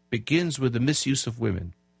misery begins with the misuse of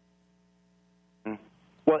women.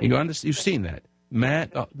 Well, You've seen that.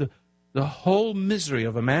 The whole misery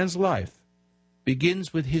of a man's life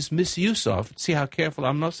begins with his misuse of. See how careful.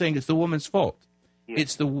 I'm not saying it's the woman's fault. Yes.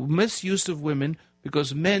 It's the misuse of women,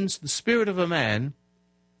 because the spirit of a man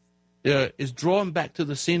is drawn back to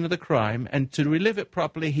the scene of the crime, and to relive it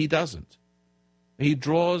properly, he doesn't. He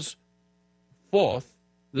draws forth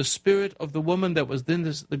the spirit of the woman that was in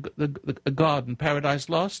the garden, Paradise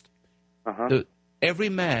Lost. Every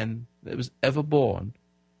man that was ever born,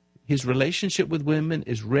 his relationship with women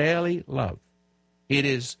is rarely love. It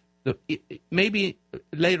is maybe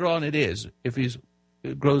later on it is, if he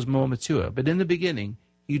grows more mature. But in the beginning,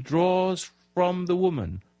 he draws from the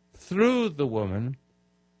woman, through the woman,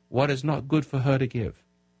 what is not good for her to give.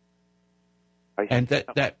 And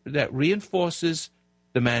that reinforces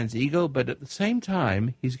the man's ego, but at the same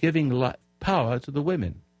time, he's giving power to the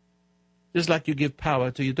women. Just like you give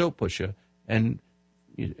power to your dope pusher, and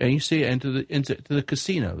you see it into the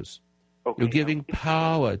casinos. Okay. You're giving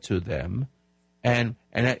power to them, but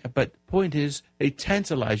the point is, they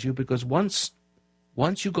tantalize you, because once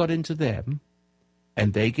you got into them,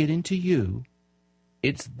 and they get into you,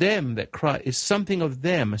 it's them that cry. It's something of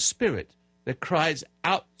them, a spirit that cries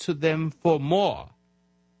out to them for more.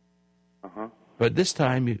 But this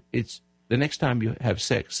time, the next time you have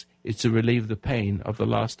sex, it's to relieve the pain of the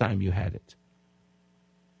last time you had it.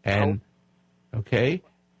 And okay,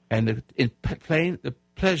 and the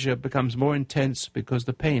pleasure becomes more intense because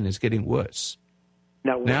the pain is getting worse.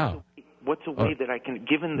 Now, what's a way that I can,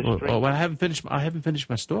 given the strength? Well, I haven't finished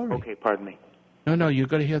my story. Okay, pardon me. No, you've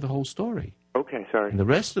got to hear the whole story. Okay, sorry. And the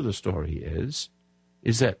rest of the story is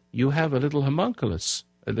that you have a little homunculus,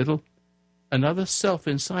 another self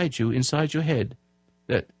inside your head,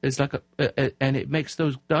 that is like and it makes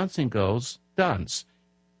those dancing girls dance.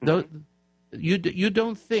 You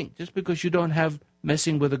don't think, just because you don't have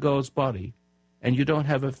messing with a girl's body, and you don't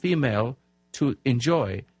have a female to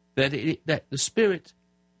enjoy, that the spirit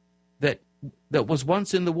that was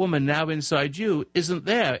once in the woman, now inside you, isn't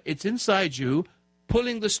there. It's inside you,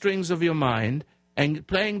 pulling the strings of your mind and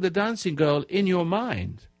playing the dancing girl in your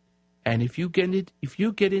mind. And if you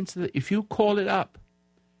call it up,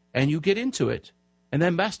 and you get into it, and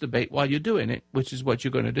then masturbate while you're doing it, which is what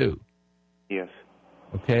you're going to do. Yes.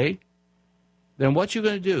 Okay? Then what you're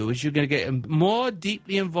going to do is you're going to get more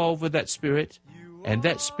deeply involved with that spirit, and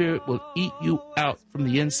that spirit will eat you out from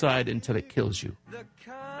the inside until it kills you.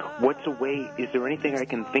 What's a way? Is there anything I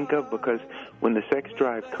can think of? Because when the sex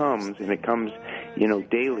drive comes, and it comes,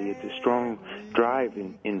 daily, it's a strong drive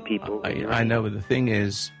in people. I know, but the thing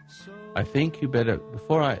is, I think you better,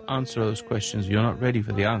 before I answer those questions, you're not ready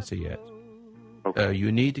for the answer yet. Okay.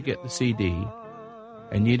 You need to get the CD,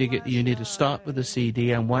 and you need to start with the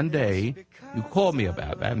CD, and one day you call me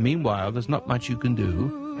about that. Meanwhile, there's not much you can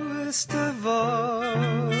do.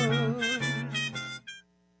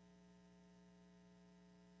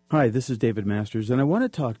 Hi, this is David Masters, and I want to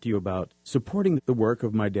talk to you about supporting the work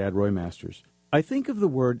of my dad, Roy Masters. I think of the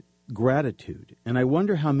word gratitude, and I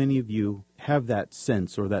wonder how many of you have that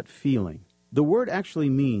sense or that feeling. The word actually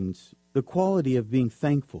means the quality of being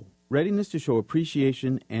thankful, readiness to show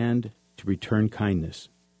appreciation, and to return kindness.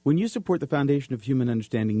 When you support the Foundation of Human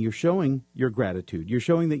Understanding, you're showing your gratitude. You're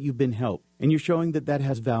showing that you've been helped, and you're showing that that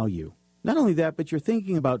has value. Not only that, but you're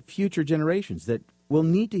thinking about future generations that will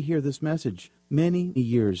need to hear this message many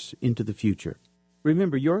years into the future.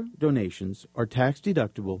 Remember, your donations are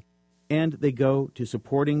tax-deductible, and they go to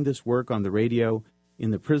supporting this work on the radio,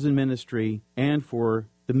 in the prison ministry, and for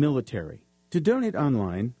the military. To donate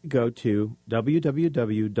online, go to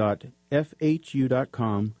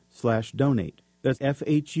www.fhu.com/donate. That's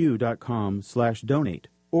fhu.com/donate.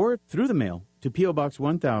 Or through the mail to P.O. Box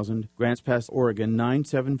 1000, Grants Pass, Oregon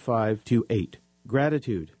 97528.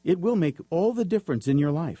 Gratitude. It will make all the difference in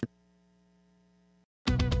your life.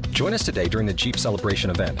 Join us today during the Jeep Celebration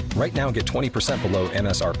event. Right now, get 20% below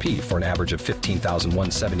MSRP for an average of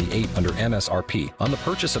 $15,178 under MSRP on the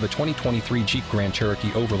purchase of a 2023 Jeep Grand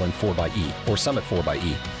Cherokee Overland 4xE or Summit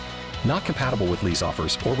 4xE. Not compatible with lease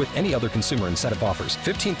offers or with any other consumer incentive offers.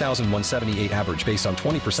 $15,178 average based on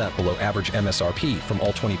 20% below average MSRP from all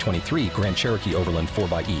 2023 Grand Cherokee Overland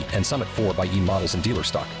 4xE and Summit 4xE models in dealer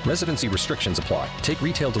stock. Residency restrictions apply. Take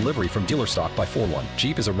retail delivery from dealer stock by 4/1.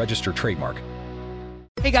 Jeep is a registered trademark.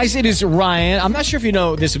 Hey guys, it is Ryan. I'm not sure if you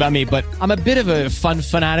know this about me, but I'm a bit of a fun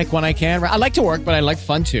fanatic when I can. I like to work, but I like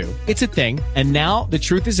fun too. It's a thing. And now the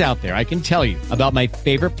truth is out there. I can tell you about my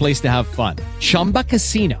favorite place to have fun. Chumba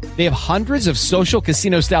Casino. They have hundreds of social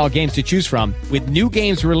casino style games to choose from with new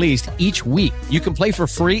games released each week. You can play for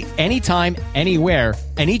free anytime, anywhere.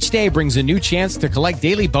 And each day brings a new chance to collect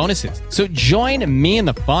daily bonuses. So join me in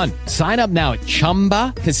the fun. Sign up now at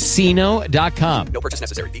ChumbaCasino.com. No purchase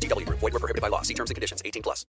necessary. VGW. Void where prohibited by law. See terms and conditions. 18+.